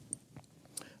 3.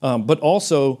 But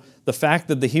also the fact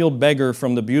that the healed beggar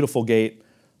from the Beautiful Gate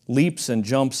leaps and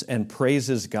jumps and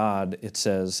praises God, it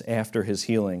says, after his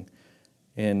healing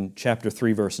in chapter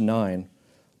 3, verse 9.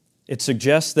 It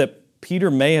suggests that Peter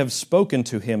may have spoken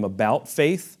to him about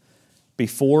faith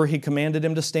before he commanded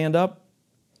him to stand up.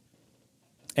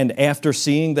 And after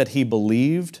seeing that he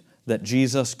believed that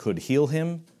Jesus could heal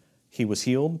him, he was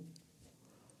healed.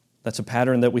 That's a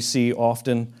pattern that we see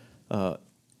often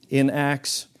in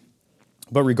Acts.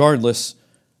 But regardless,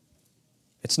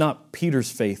 it's not Peter's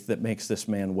faith that makes this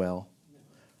man well.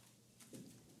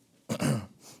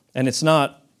 And it's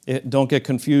not, don't get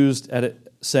confused at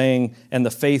it saying, and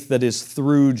the faith that is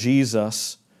through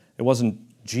Jesus. It wasn't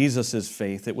Jesus'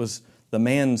 faith, it was the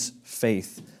man's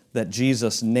faith that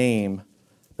Jesus' name,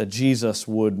 that Jesus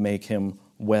would make him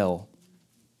well.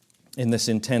 In this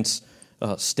intense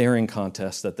staring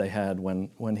contest that they had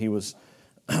when he was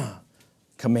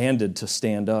commanded to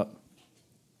stand up.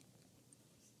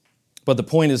 But the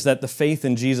point is that the faith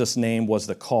in Jesus' name was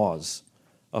the cause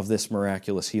of this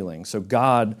miraculous healing. So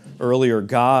God,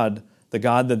 the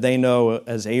God that they know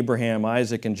as Abraham,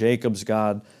 Isaac, and Jacob's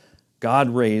God, God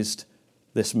raised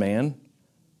this man,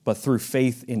 but through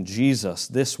faith in Jesus,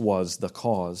 this was the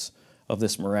cause of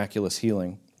this miraculous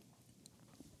healing.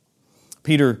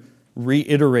 Peter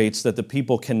reiterates that the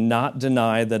people cannot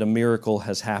deny that a miracle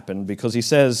has happened because he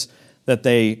says that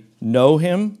they know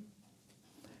him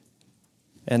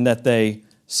and that they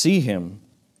see him.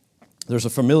 There's a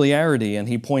familiarity, and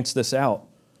he points this out,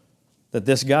 that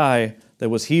this guy that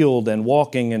was healed and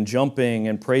walking and jumping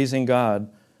and praising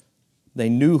God, they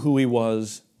knew who he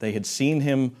was. They had seen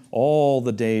him all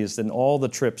the days and all the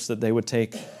trips that they would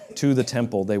take to the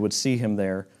temple. They would see him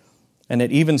there. And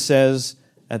it even says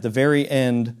at the very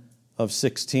end of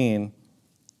 16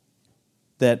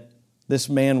 that this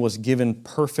man was given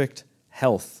perfect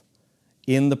health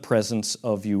in the presence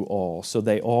of you all. So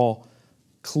they all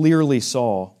clearly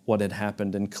saw what had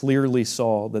happened and clearly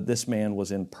saw that this man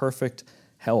was in perfect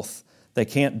health. They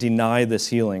can't deny this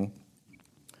healing.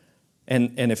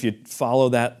 And if you follow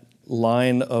that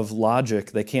line of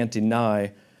logic, they can't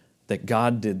deny that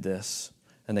God did this.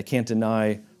 And they can't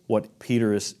deny what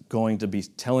Peter is going to be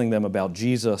telling them about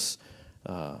Jesus.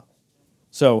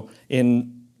 So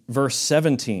in verse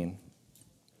 17,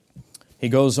 he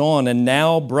goes on, "And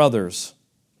now, brothers,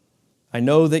 I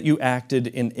know that you acted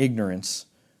in ignorance,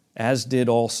 as did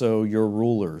also your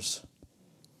rulers."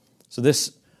 So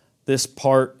this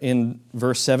part in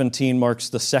verse 17 marks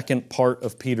the second part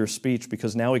of Peter's speech,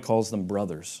 because now he calls them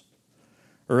brothers.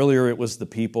 Earlier it was the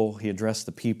people, he addressed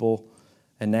the people,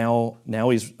 and now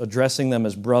he's addressing them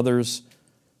as brothers,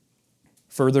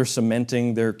 further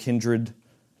cementing their kindred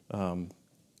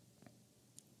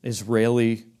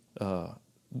Israeli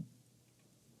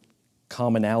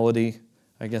commonality,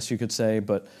 I guess you could say.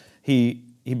 But he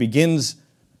begins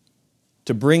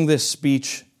to bring this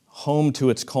speech home to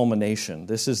its culmination.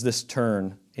 This is this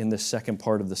turn in this second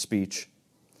part of the speech.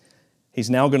 He's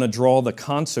now going to draw the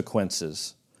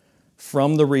consequences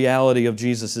from the reality of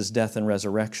Jesus' death and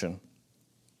resurrection.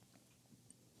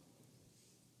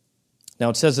 Now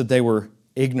it says that they were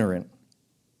ignorant.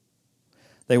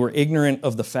 They were ignorant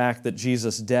of the fact that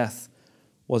Jesus' death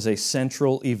was a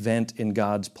central event in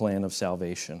God's plan of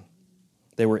salvation.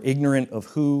 They were ignorant of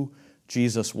who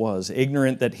Jesus was,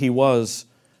 ignorant that he was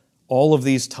all of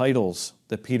these titles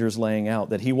that Peter's laying out,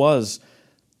 that he was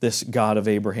this God of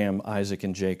Abraham, Isaac,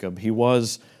 and Jacob. He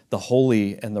was the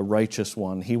holy and the righteous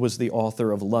one. He was the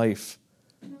author of life.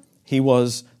 He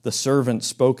was the servant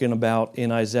spoken about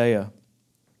in Isaiah.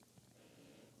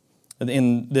 And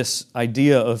in this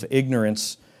idea of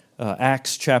ignorance,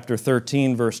 Acts chapter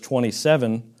 13, verse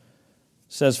 27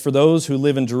 says, "For those who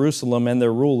live in Jerusalem and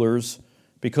their rulers,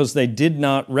 because they did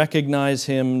not recognize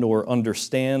him nor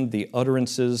understand the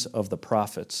utterances of the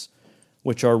prophets,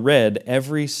 which are read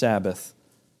every Sabbath,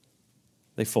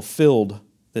 they fulfilled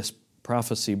this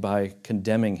prophecy by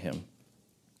condemning him."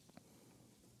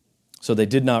 So they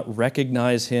did not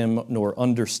recognize him nor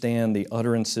understand the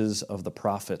utterances of the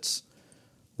prophets.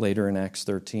 Later in Acts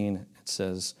 13, it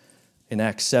says, in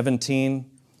Acts 17,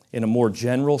 in a more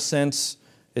general sense,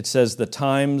 it says the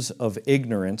times of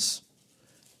ignorance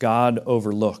God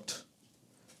overlooked.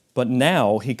 But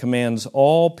now he commands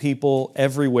all people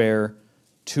everywhere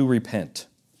to repent.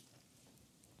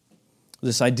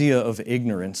 This idea of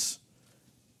ignorance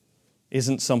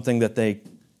isn't something that they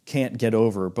can't get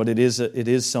over, but it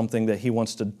is something that he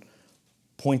wants to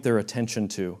point their attention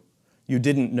to. You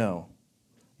didn't know.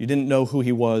 You didn't know who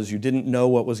he was. You didn't know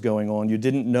what was going on. You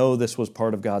didn't know this was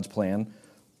part of God's plan.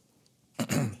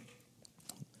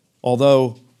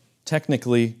 Although,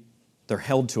 technically, they're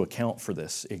held to account for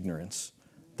this ignorance.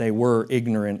 They were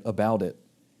ignorant about it.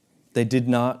 They did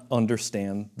not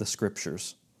understand the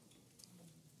Scriptures.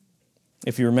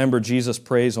 If you remember, Jesus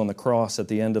prays on the cross at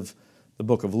the end of the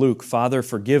book of Luke, "Father,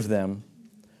 forgive them,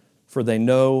 for they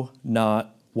know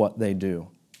not what they do."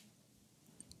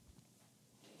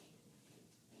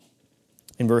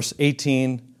 In verse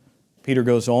 18, Peter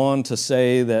goes on to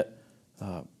say that,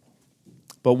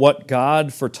 "But what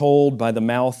God foretold by the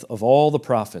mouth of all the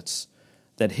prophets,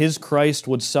 that his Christ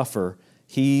would suffer,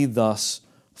 he thus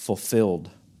fulfilled."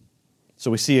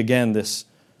 So we see again this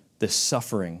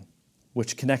suffering,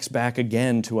 which connects back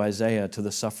again to Isaiah, to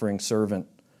the suffering servant,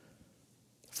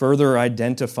 further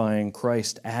identifying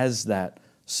Christ as that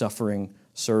suffering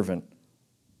servant,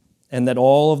 and that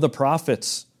all of the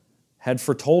prophets had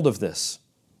foretold of this,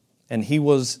 and he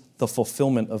was the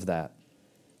fulfillment of that.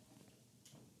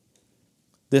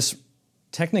 This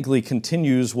technically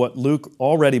continues what Luke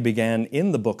already began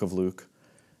in the book of Luke.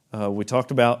 We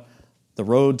talked about the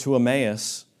road to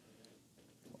Emmaus.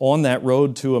 On that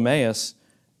road to Emmaus,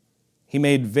 he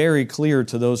made very clear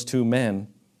to those two men,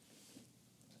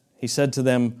 he said to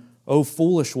them, "O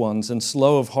foolish ones and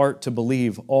slow of heart to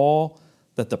believe all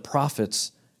that the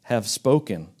prophets have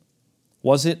spoken.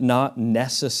 Was it not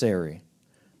necessary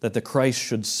that the Christ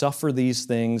should suffer these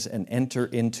things and enter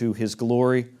into his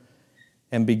glory?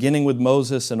 And beginning with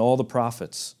Moses and all the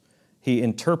prophets, he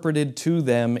interpreted to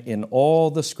them in all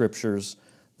the Scriptures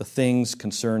the things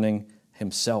concerning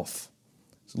himself."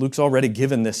 So Luke's already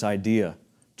given this idea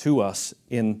to us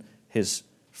in his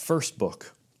first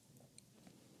book.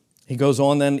 He goes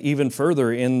on then even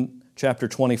further in chapter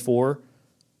 24.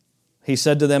 He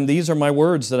said to them, "These are my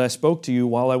words that I spoke to you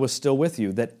while I was still with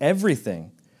you, that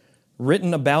everything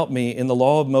written about me in the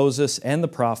law of Moses and the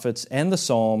prophets and the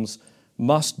Psalms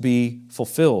must be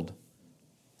fulfilled."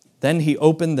 Then he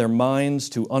opened their minds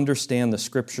to understand the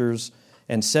Scriptures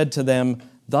and said to them,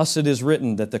 Thus it is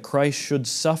written that the Christ should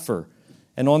suffer,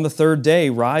 and on the third day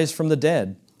rise from the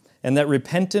dead, and that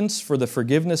repentance for the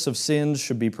forgiveness of sins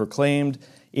should be proclaimed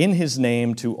in his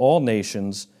name to all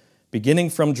nations, beginning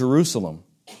from Jerusalem.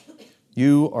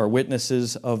 You are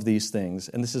witnesses of these things.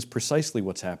 And this is precisely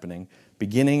what's happening,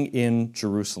 beginning in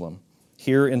Jerusalem,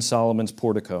 here in Solomon's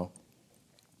portico.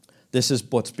 This is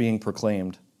what's being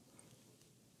proclaimed.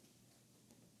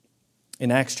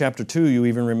 In Acts chapter 2, you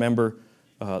even remember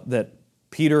that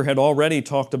Peter had already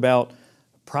talked about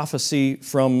prophecy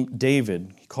from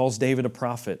David. He calls David a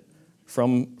prophet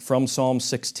from Psalm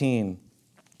 16,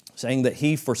 saying that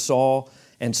he foresaw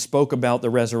and spoke about the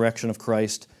resurrection of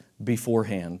Christ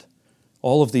beforehand.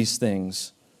 All of these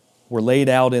things were laid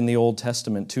out in the Old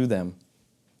Testament to them.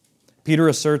 Peter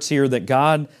asserts here that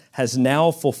God has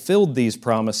now fulfilled these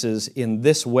promises in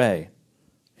this way.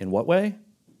 In what way?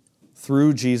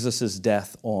 Through Jesus'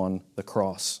 death on the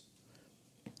cross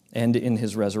and in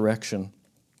his resurrection.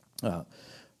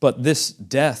 But this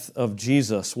death of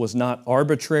Jesus was not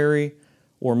arbitrary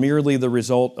or merely the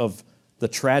result of the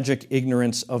tragic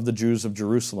ignorance of the Jews of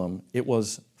Jerusalem. It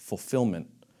was fulfillment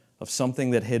of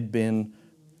something that had been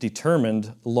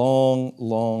determined long,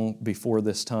 long before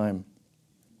this time.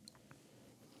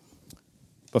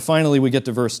 But finally, we get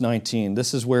to verse 19.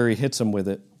 This is where he hits them with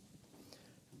it.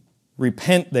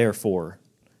 Repent, therefore,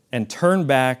 and turn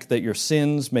back that your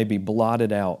sins may be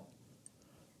blotted out.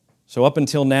 So up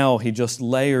until now, he just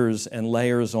layers and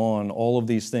layers on all of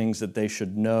these things that they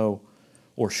should know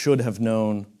or should have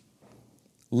known,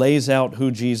 lays out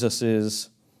who Jesus is,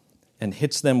 and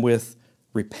hits them with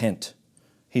repent.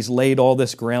 He's laid all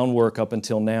this groundwork up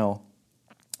until now,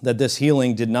 that this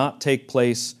healing did not take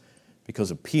place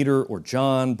because of Peter or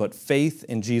John, but faith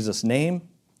in Jesus' name.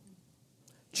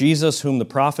 Jesus, whom the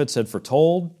prophets had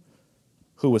foretold,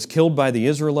 who was killed by the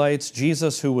Israelites,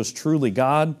 Jesus, who was truly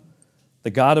God, the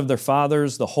God of their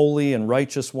fathers, the holy and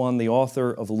righteous one, the author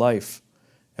of life.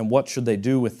 And what should they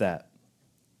do with that?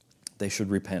 They should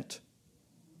repent.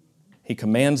 He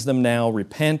commands them now,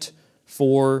 repent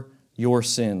for your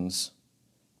sins.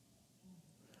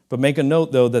 But make a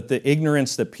note, though, that the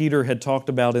ignorance that Peter had talked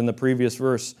about in the previous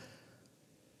verse,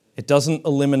 it doesn't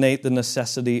eliminate the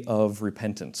necessity of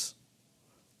repentance.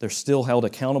 They're still held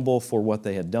accountable for what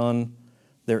they had done.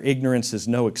 Their ignorance is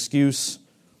no excuse.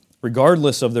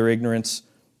 Regardless of their ignorance,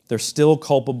 they're still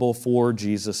culpable for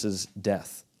Jesus'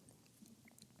 death.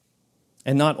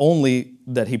 And not only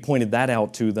that he pointed that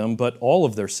out to them, but all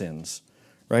of their sins,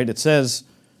 right? It says,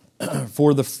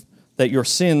 that your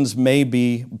sins may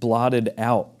be blotted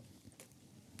out.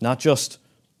 Not just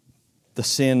the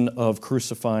sin of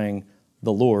crucifying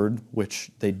the Lord,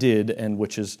 which they did, and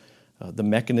which is the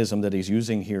mechanism that he's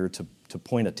using here to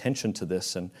point attention to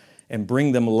this and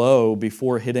bring them low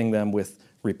before hitting them with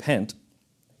repent.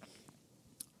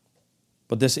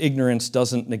 But this ignorance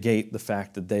doesn't negate the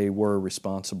fact that they were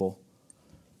responsible.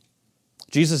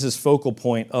 Jesus is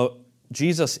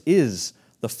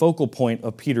the focal point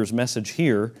of Peter's message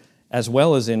here, as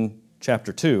well as in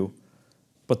chapter 2.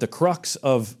 But the crux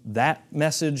of that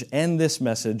message and this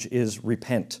message is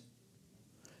repent.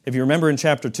 If you remember in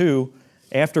chapter 2,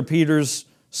 after Peter's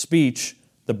speech,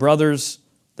 the brothers,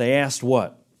 they asked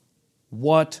what?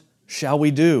 What shall we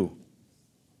do?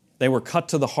 They were cut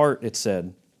to the heart, it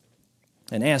said,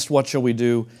 and asked, what shall we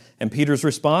do? And Peter's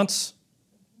response?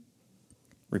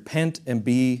 Repent and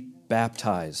be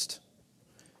baptized,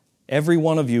 every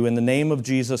one of you, in the name of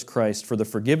Jesus Christ, for the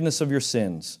forgiveness of your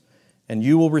sins, and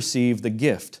you will receive the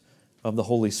gift of the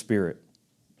Holy Spirit.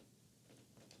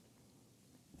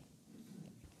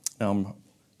 Now, I'm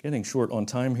getting short on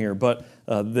time here, but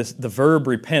the verb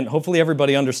repent, hopefully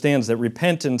everybody understands that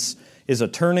repentance is a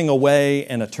turning away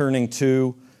and a turning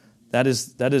to. That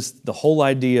is the whole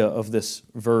idea of this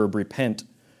verb, repent.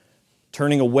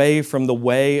 Turning away from the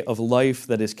way of life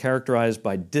that is characterized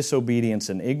by disobedience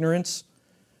and ignorance,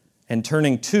 and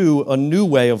turning to a new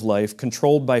way of life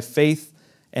controlled by faith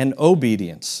and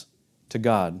obedience to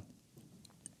God.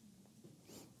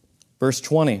 Verse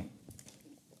 20.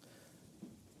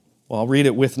 Well, I'll read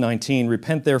it with 19.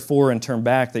 Repent therefore and turn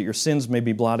back, that your sins may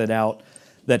be blotted out,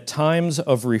 that times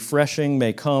of refreshing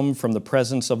may come from the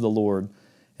presence of the Lord,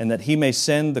 and that he may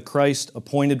send the Christ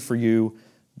appointed for you,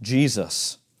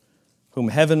 Jesus, whom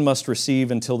heaven must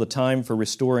receive until the time for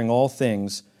restoring all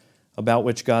things, about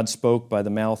which God spoke by the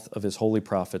mouth of his holy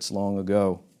prophets long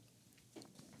ago.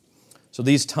 So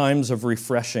these times of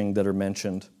refreshing that are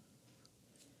mentioned,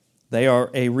 they are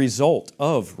a result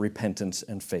of repentance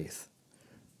and faith.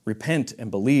 Repent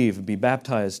and believe, be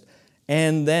baptized,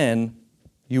 and then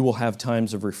you will have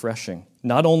times of refreshing.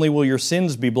 Not only will your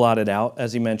sins be blotted out,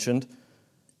 as he mentioned,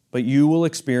 but you will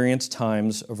experience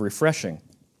times of refreshing.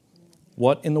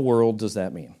 What in the world does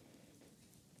that mean?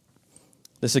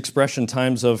 This expression,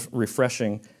 times of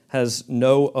refreshing, has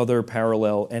no other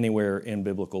parallel anywhere in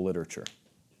biblical literature.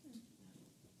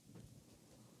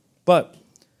 But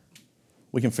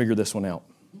we can figure this one out.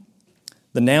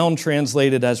 The noun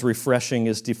translated as refreshing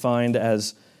is defined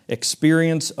as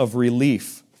experience of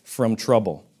relief from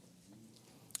trouble.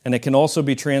 And it can also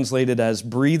be translated as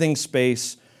breathing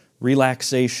space,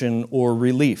 relaxation, or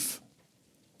relief.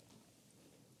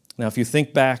 Now, if you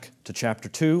think back to chapter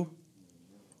 2,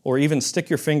 or even stick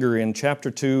your finger in chapter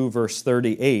 2, verse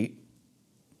 38,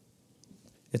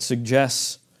 it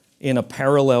suggests in a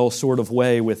parallel sort of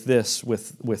way with this,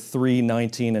 with 3,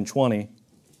 19, and 20,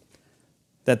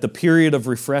 that the period of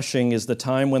refreshing is the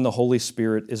time when the Holy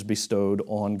Spirit is bestowed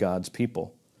on God's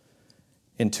people.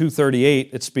 In 2:38,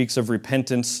 it speaks of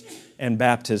repentance and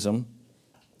baptism.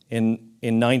 In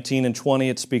 19 and 20,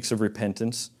 it speaks of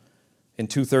repentance. In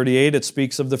 2:38, it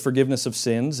speaks of the forgiveness of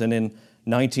sins, and in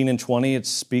 19 and 20, it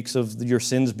speaks of your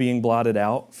sins being blotted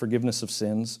out, forgiveness of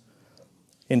sins.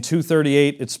 In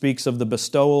 2:38, it speaks of the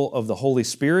bestowal of the Holy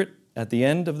Spirit at the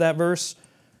end of that verse.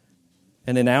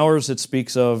 And in ours, it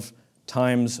speaks of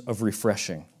times of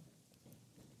refreshing.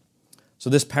 So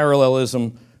this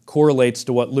parallelism correlates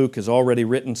to what Luke has already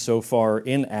written so far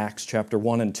in Acts chapter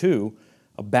 1 and 2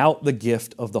 about the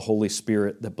gift of the Holy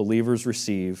Spirit that believers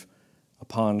receive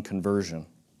upon conversion.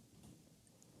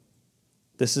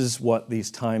 This is what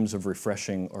these times of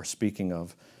refreshing are speaking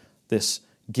of. This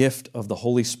gift of the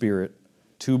Holy Spirit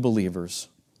to believers.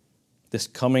 This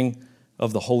coming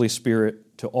of the Holy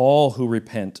Spirit to all who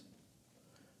repent.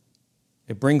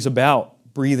 It brings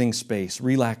about breathing space,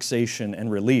 relaxation,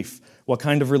 and relief. What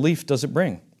kind of relief does it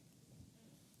bring?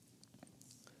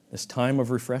 This time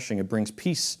of refreshing, it brings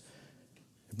peace.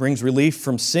 It brings relief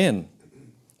from sin,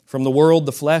 from the world,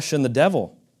 the flesh, and the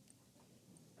devil.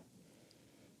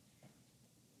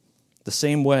 The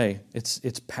same way,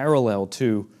 it's parallel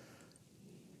to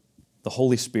the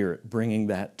Holy Spirit bringing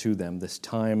that to them, this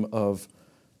time of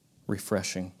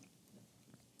refreshing.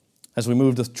 As we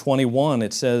move to 21,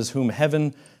 it says, whom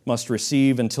heaven must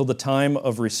receive until the time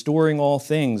of restoring all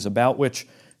things, about which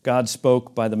God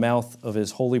spoke by the mouth of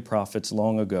his holy prophets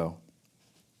long ago.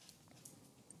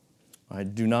 I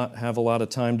do not have a lot of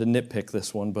time to nitpick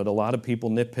this one, but a lot of people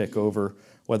nitpick over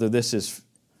whether this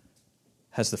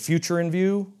has the future in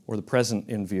view or the present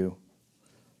in view.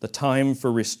 The time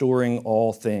for restoring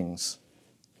all things.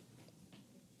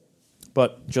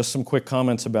 But just some quick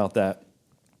comments about that.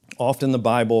 Often the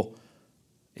Bible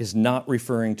is not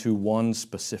referring to one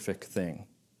specific thing.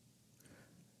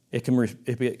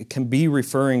 It can be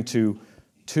referring to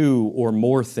two or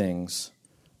more things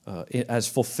as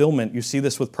fulfillment. You see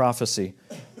this with prophecy.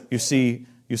 You see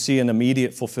an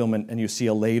immediate fulfillment and you see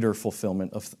a later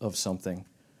fulfillment of something.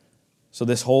 So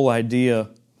this whole idea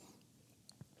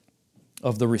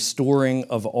of the restoring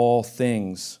of all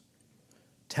things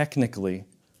technically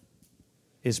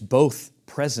is both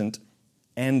present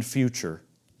and future.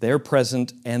 They're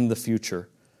present and the future.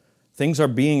 Things are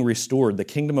being restored. The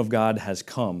kingdom of God has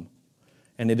come,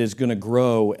 and it is going to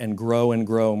grow and grow and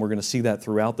grow, and we're going to see that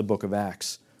throughout the book of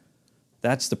Acts.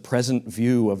 That's the present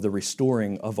view of the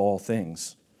restoring of all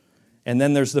things. And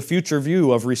then there's the future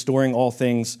view of restoring all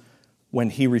things when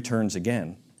he returns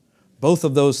again. Both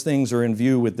of those things are in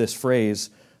view with this phrase,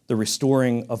 the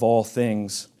restoring of all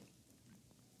things.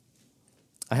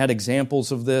 I had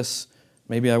examples of this.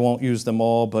 Maybe I won't use them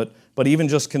all, but even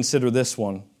just consider this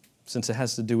one, since it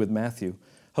has to do with Matthew.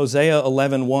 Hosea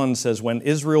 11:1 says, when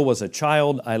Israel was a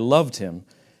child, I loved him,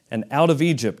 and out of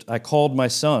Egypt I called my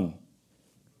son.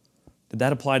 Did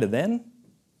that apply to then?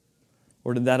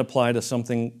 Or did that apply to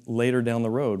something later down the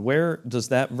road? Where does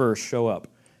that verse show up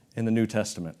in the New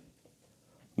Testament?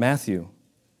 Matthew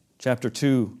chapter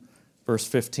 2, verse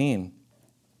 15.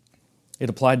 It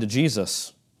applied to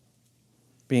Jesus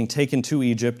being taken to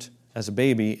Egypt as a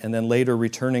baby and then later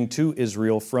returning to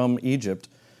Israel from Egypt.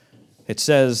 It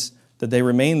says that they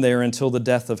remained there until the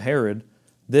death of Herod.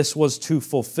 This was to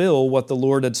fulfill what the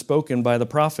Lord had spoken by the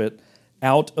prophet,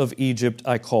 out of Egypt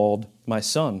I called my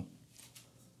son.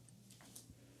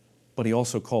 But he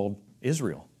also called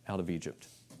Israel out of Egypt.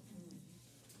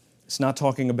 It's not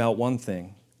talking about one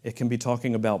thing. It can be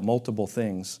talking about multiple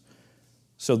things.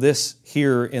 So this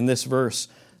here in this verse,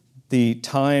 the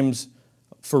times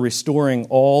for restoring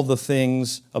all the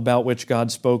things about which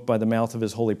God spoke by the mouth of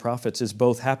his holy prophets is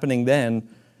both happening then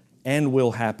and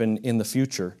will happen in the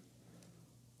future.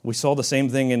 We saw the same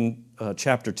thing in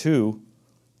chapter 2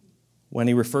 when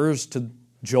he refers to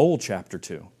Joel chapter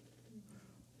 2.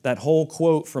 That whole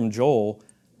quote from Joel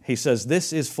he says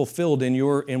this is fulfilled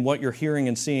in what you're hearing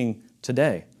and seeing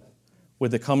today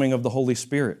with the coming of the Holy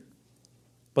Spirit.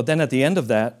 But then at the end of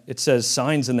that, it says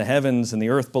signs in the heavens and the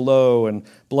earth below, and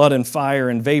blood and fire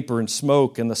and vapor and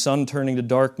smoke, and the sun turning to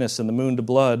darkness and the moon to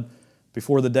blood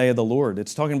before the day of the Lord.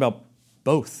 It's talking about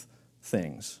both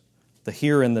things, the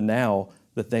here and the now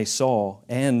that they saw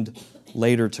and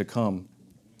later to come.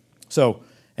 So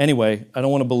anyway, I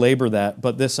don't want to belabor that,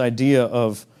 but this idea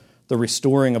of the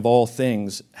restoring of all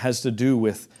things has to do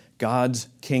with God's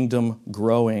kingdom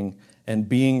growing and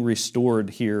being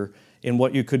restored here in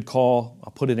what you could call,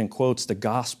 I'll put it in quotes, the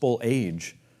gospel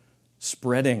age,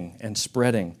 spreading and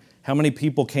spreading. How many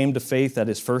people came to faith at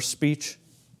his first speech?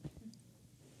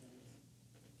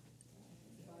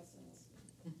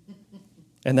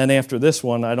 And then after this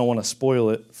one, I don't want to spoil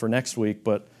it for next week,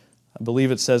 but I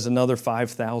believe it says another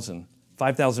 5,000.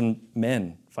 5,000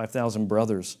 men, 5,000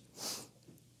 brothers.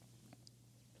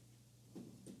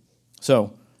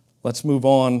 So let's move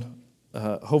on.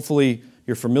 Hopefully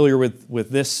you're familiar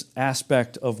with this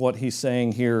aspect of what he's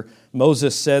saying here.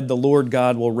 Moses said, "The Lord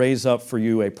God will raise up for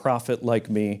you a prophet like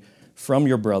me from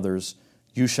your brothers.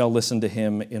 You shall listen to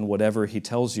him in whatever he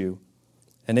tells you.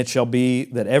 And it shall be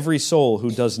that every soul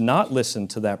who does not listen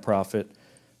to that prophet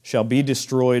shall be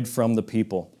destroyed from the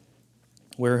people."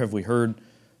 Where have we heard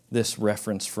this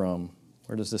reference from?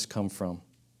 Where does this come from?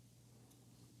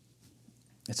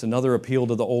 It's another appeal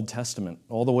to the Old Testament,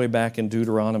 all the way back in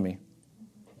Deuteronomy.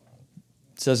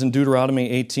 It says in Deuteronomy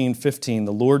 18:15,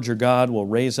 "The Lord your God will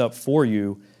raise up for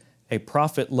you a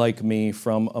prophet like me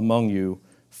from among you,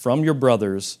 from your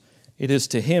brothers. It is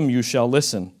to him you shall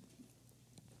listen."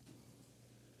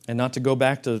 And not to go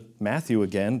back to Matthew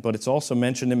again, but it's also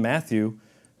mentioned in Matthew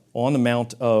on the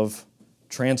Mount of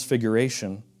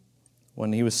Transfiguration.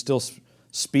 When he was still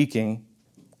speaking,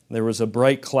 there was a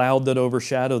bright cloud that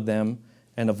overshadowed them,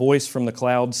 and a voice from the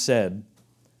cloud said,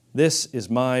 "This is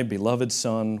my beloved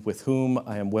Son, with whom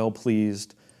I am well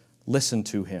pleased. Listen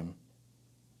to him."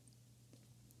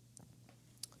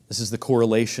 This is the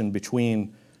correlation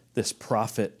between this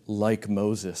prophet like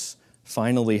Moses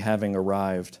finally having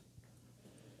arrived,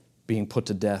 being put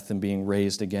to death and being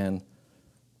raised again.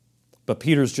 But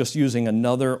Peter's just using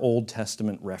another Old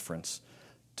Testament reference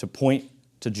to point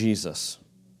to Jesus.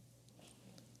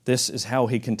 This is how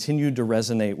he continued to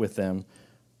resonate with them.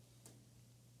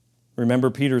 Remember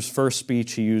Peter's first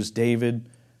speech, he used David,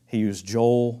 he used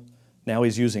Joel. Now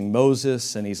he's using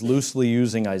Moses, and he's loosely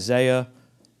using Isaiah.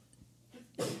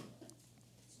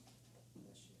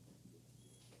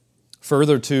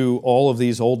 Further to all of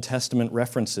these Old Testament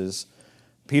references,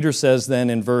 Peter says then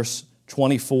in verse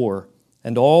 24,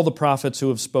 "And all the prophets who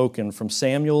have spoken, from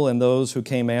Samuel and those who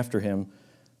came after him,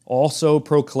 also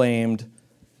proclaimed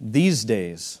these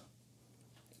days,"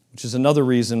 which is another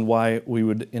reason why we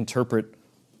would interpret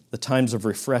the times of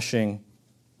refreshing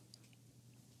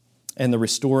and the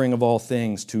restoring of all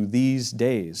things to these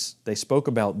days. They spoke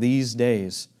about these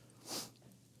days.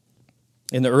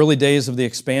 In the early days of the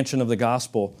expansion of the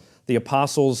gospel, the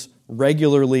apostles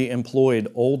regularly employed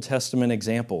Old Testament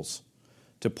examples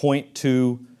to point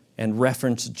to and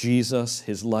reference Jesus,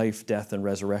 his life, death, and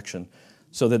resurrection,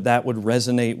 so that would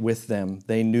resonate with them.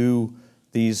 They knew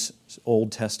these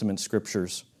Old Testament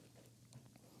scriptures.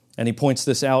 And he points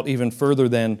this out even further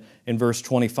then in verse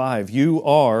 25. "You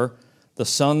are the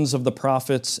sons of the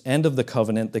prophets and of the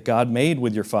covenant that God made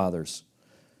with your fathers,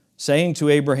 saying to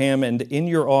Abraham, 'And in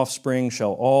your offspring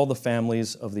shall all the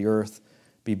families of the earth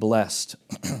be blessed.'"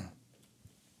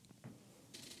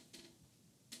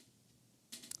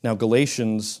 Now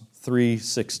Galatians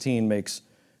 3:16 makes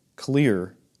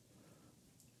clear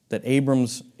that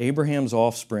Abraham's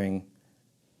offspring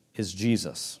is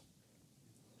Jesus.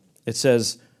 It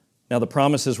says, "Now the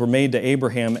promises were made to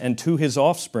Abraham and to his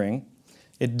offspring."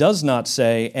 It does not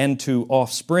say, "and to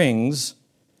offsprings,"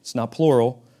 it's not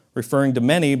plural, referring to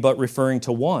many, but referring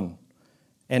to one.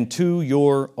 "And to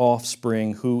your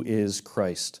offspring, who is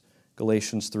Christ."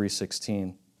 Galatians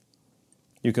 3:16.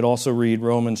 You could also read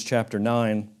Romans chapter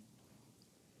 9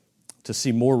 to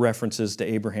see more references to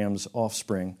Abraham's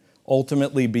offspring,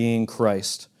 ultimately being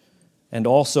Christ, and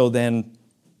also then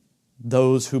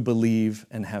those who believe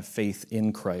and have faith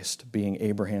in Christ being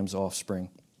Abraham's offspring.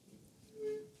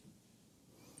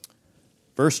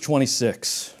 Verse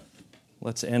 26.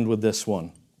 Let's end with this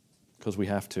one, because we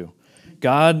have to.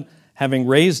 "God, having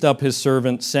raised up his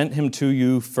servant, sent him to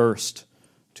you first,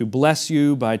 to bless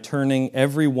you by turning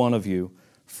every one of you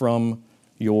from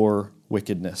your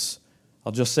wickedness."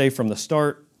 I'll just say from the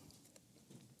start,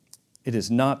 it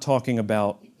is not talking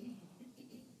about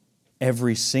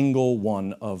every single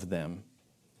one of them.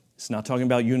 It's not talking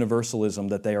about universalism,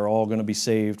 that they are all going to be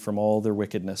saved from all their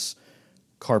wickedness.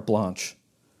 Carte blanche.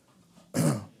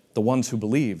 The ones who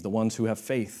believe, the ones who have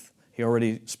faith. He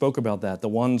already spoke about that. The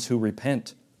ones who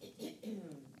repent.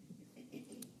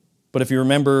 But if you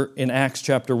remember in Acts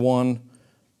chapter 1,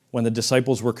 when the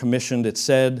disciples were commissioned, it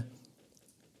said,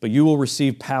 "But you will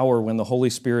receive power when the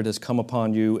Holy Spirit has come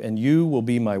upon you, and you will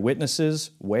be my witnesses."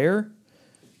 Where?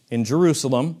 In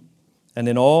Jerusalem, and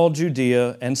in all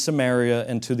Judea and Samaria,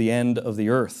 and to the end of the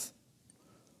earth.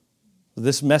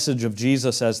 This message of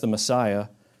Jesus as the Messiah,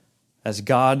 as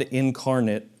God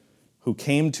incarnate, who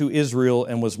came to Israel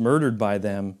and was murdered by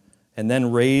them, and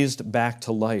then raised back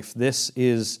to life. This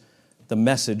is the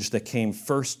message that came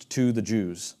first to the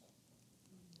Jews.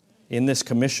 In this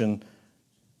commission,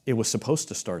 it was supposed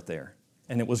to start there,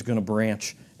 and it was going to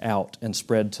branch out and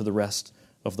spread to the rest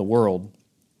of the world.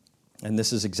 And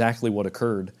this is exactly what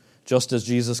occurred. Just as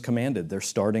Jesus commanded, they're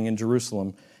starting in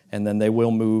Jerusalem, and then they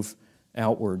will move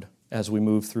outward as we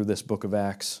move through this book of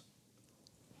Acts.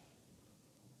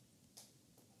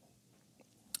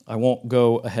 I won't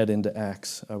go ahead into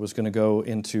Acts. I was going to go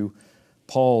into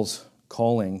Paul's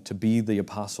calling to be the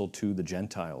apostle to the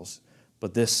Gentiles.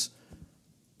 But this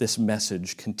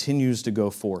message continues to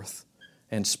go forth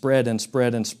and spread and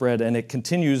spread and spread, and it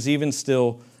continues even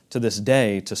still to this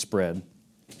day to spread.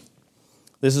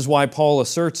 This is why Paul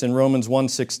asserts in Romans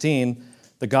 1:16,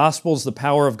 the gospel is the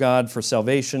power of God for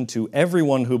salvation to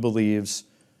everyone who believes.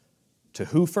 To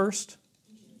who first?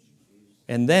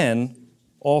 And then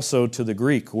also to the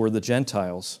Greek, or the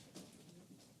Gentiles.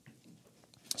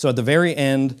 So at the very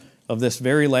end of this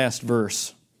very last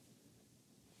verse,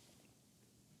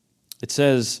 it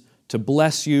says, to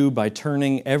bless you by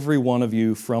turning every one of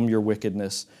you from your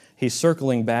wickedness. He's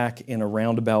circling back in a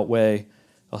roundabout way,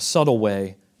 a subtle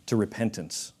way, to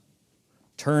repentance.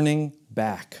 Turning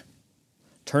back.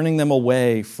 Turning them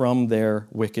away from their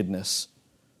wickedness.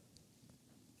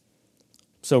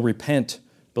 So repent,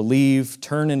 believe,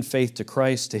 turn in faith to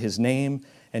Christ, to His name,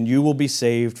 and you will be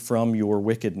saved from your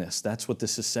wickedness. That's what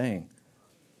this is saying.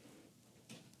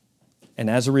 And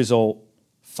as a result,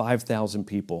 5,000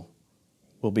 people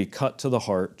will be cut to the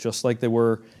heart, just like they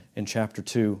were in chapter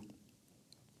 2.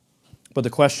 But the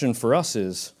question for us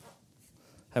is,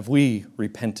 have we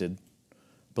repented,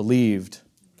 believed,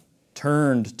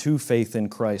 turned to faith in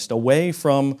Christ, away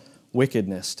from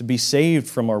wickedness, to be saved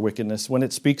from our wickedness? When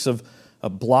it speaks of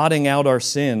blotting out our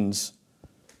sins,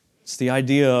 it's the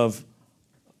idea of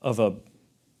a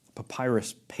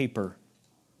papyrus paper,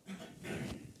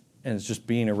 and it's just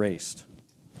being erased.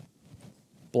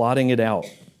 Blotting it out.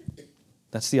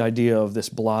 That's the idea of this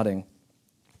blotting,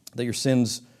 that your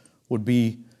sins would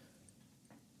be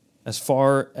as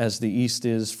far as the east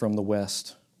is from the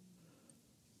west.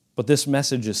 But this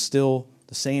message is still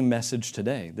the same message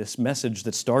today. This message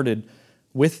that started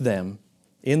with them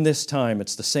in this time,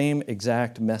 it's the same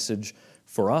exact message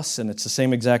for us, and it's the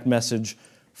same exact message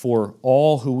for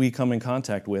all who we come in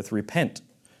contact with. Repent.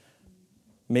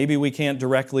 Maybe we can't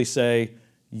directly say,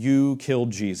 you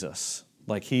killed Jesus,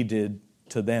 like He did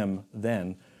to them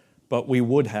then, but we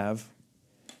would have.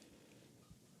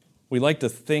 We like to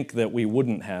think that we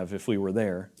wouldn't have if we were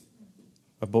there.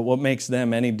 But what makes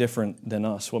them any different than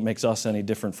us? What makes us any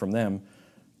different from them?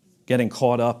 Getting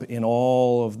caught up in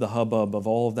all of the hubbub of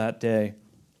all of that day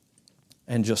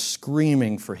and just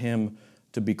screaming for Him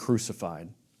to be crucified.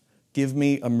 Give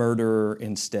me a murderer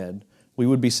instead. We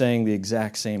would be saying the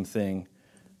exact same thing,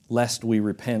 lest we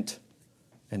repent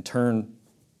and turn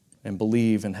and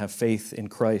believe and have faith in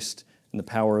Christ and the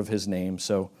power of His name.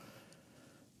 So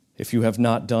if you have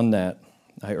not done that,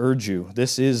 I urge you,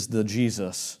 this is the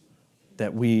Jesus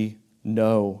that we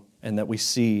know and that we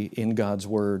see in God's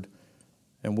Word,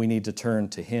 and we need to turn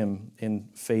to Him in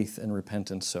faith and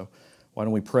repentance. So why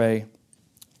don't we pray?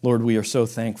 Lord, we are so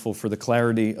thankful for the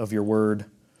clarity of Your Word,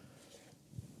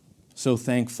 so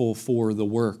thankful for the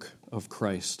work of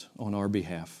Christ on our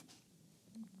behalf.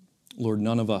 Lord,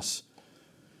 none of us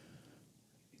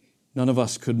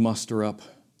could muster up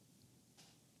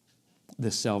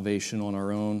this salvation on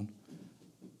our own.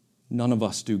 None of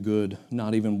us do good,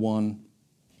 not even one.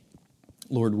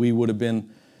 Lord, we would have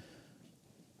been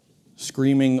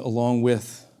screaming along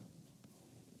with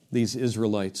these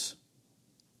Israelites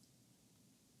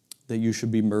that you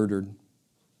should be murdered.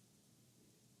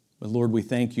 But Lord, we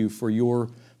thank you for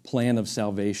your plan of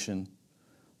salvation,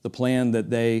 the plan that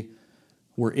they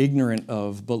were ignorant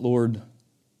of, but Lord,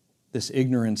 this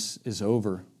ignorance is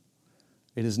over.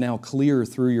 It is now clear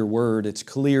through your word. It's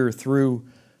clear through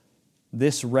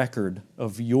this record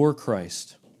of your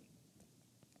Christ,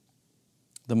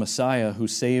 the Messiah who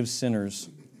saves sinners.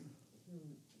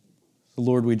 But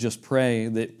Lord, we just pray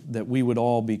that we would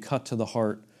all be cut to the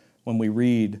heart when we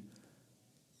read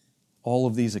all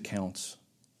of these accounts.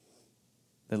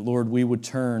 That, Lord, we would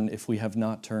turn if we have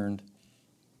not turned.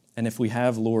 And if we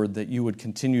have, Lord, that you would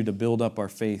continue to build up our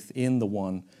faith in the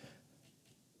one,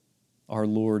 our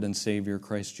Lord and Savior,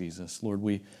 Christ Jesus. Lord,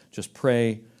 we just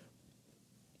pray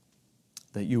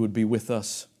that you would be with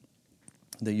us,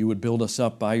 that you would build us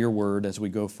up by your word as we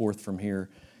go forth from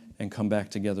here and come back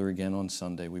together again on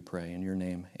Sunday, we pray. In your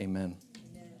name, amen.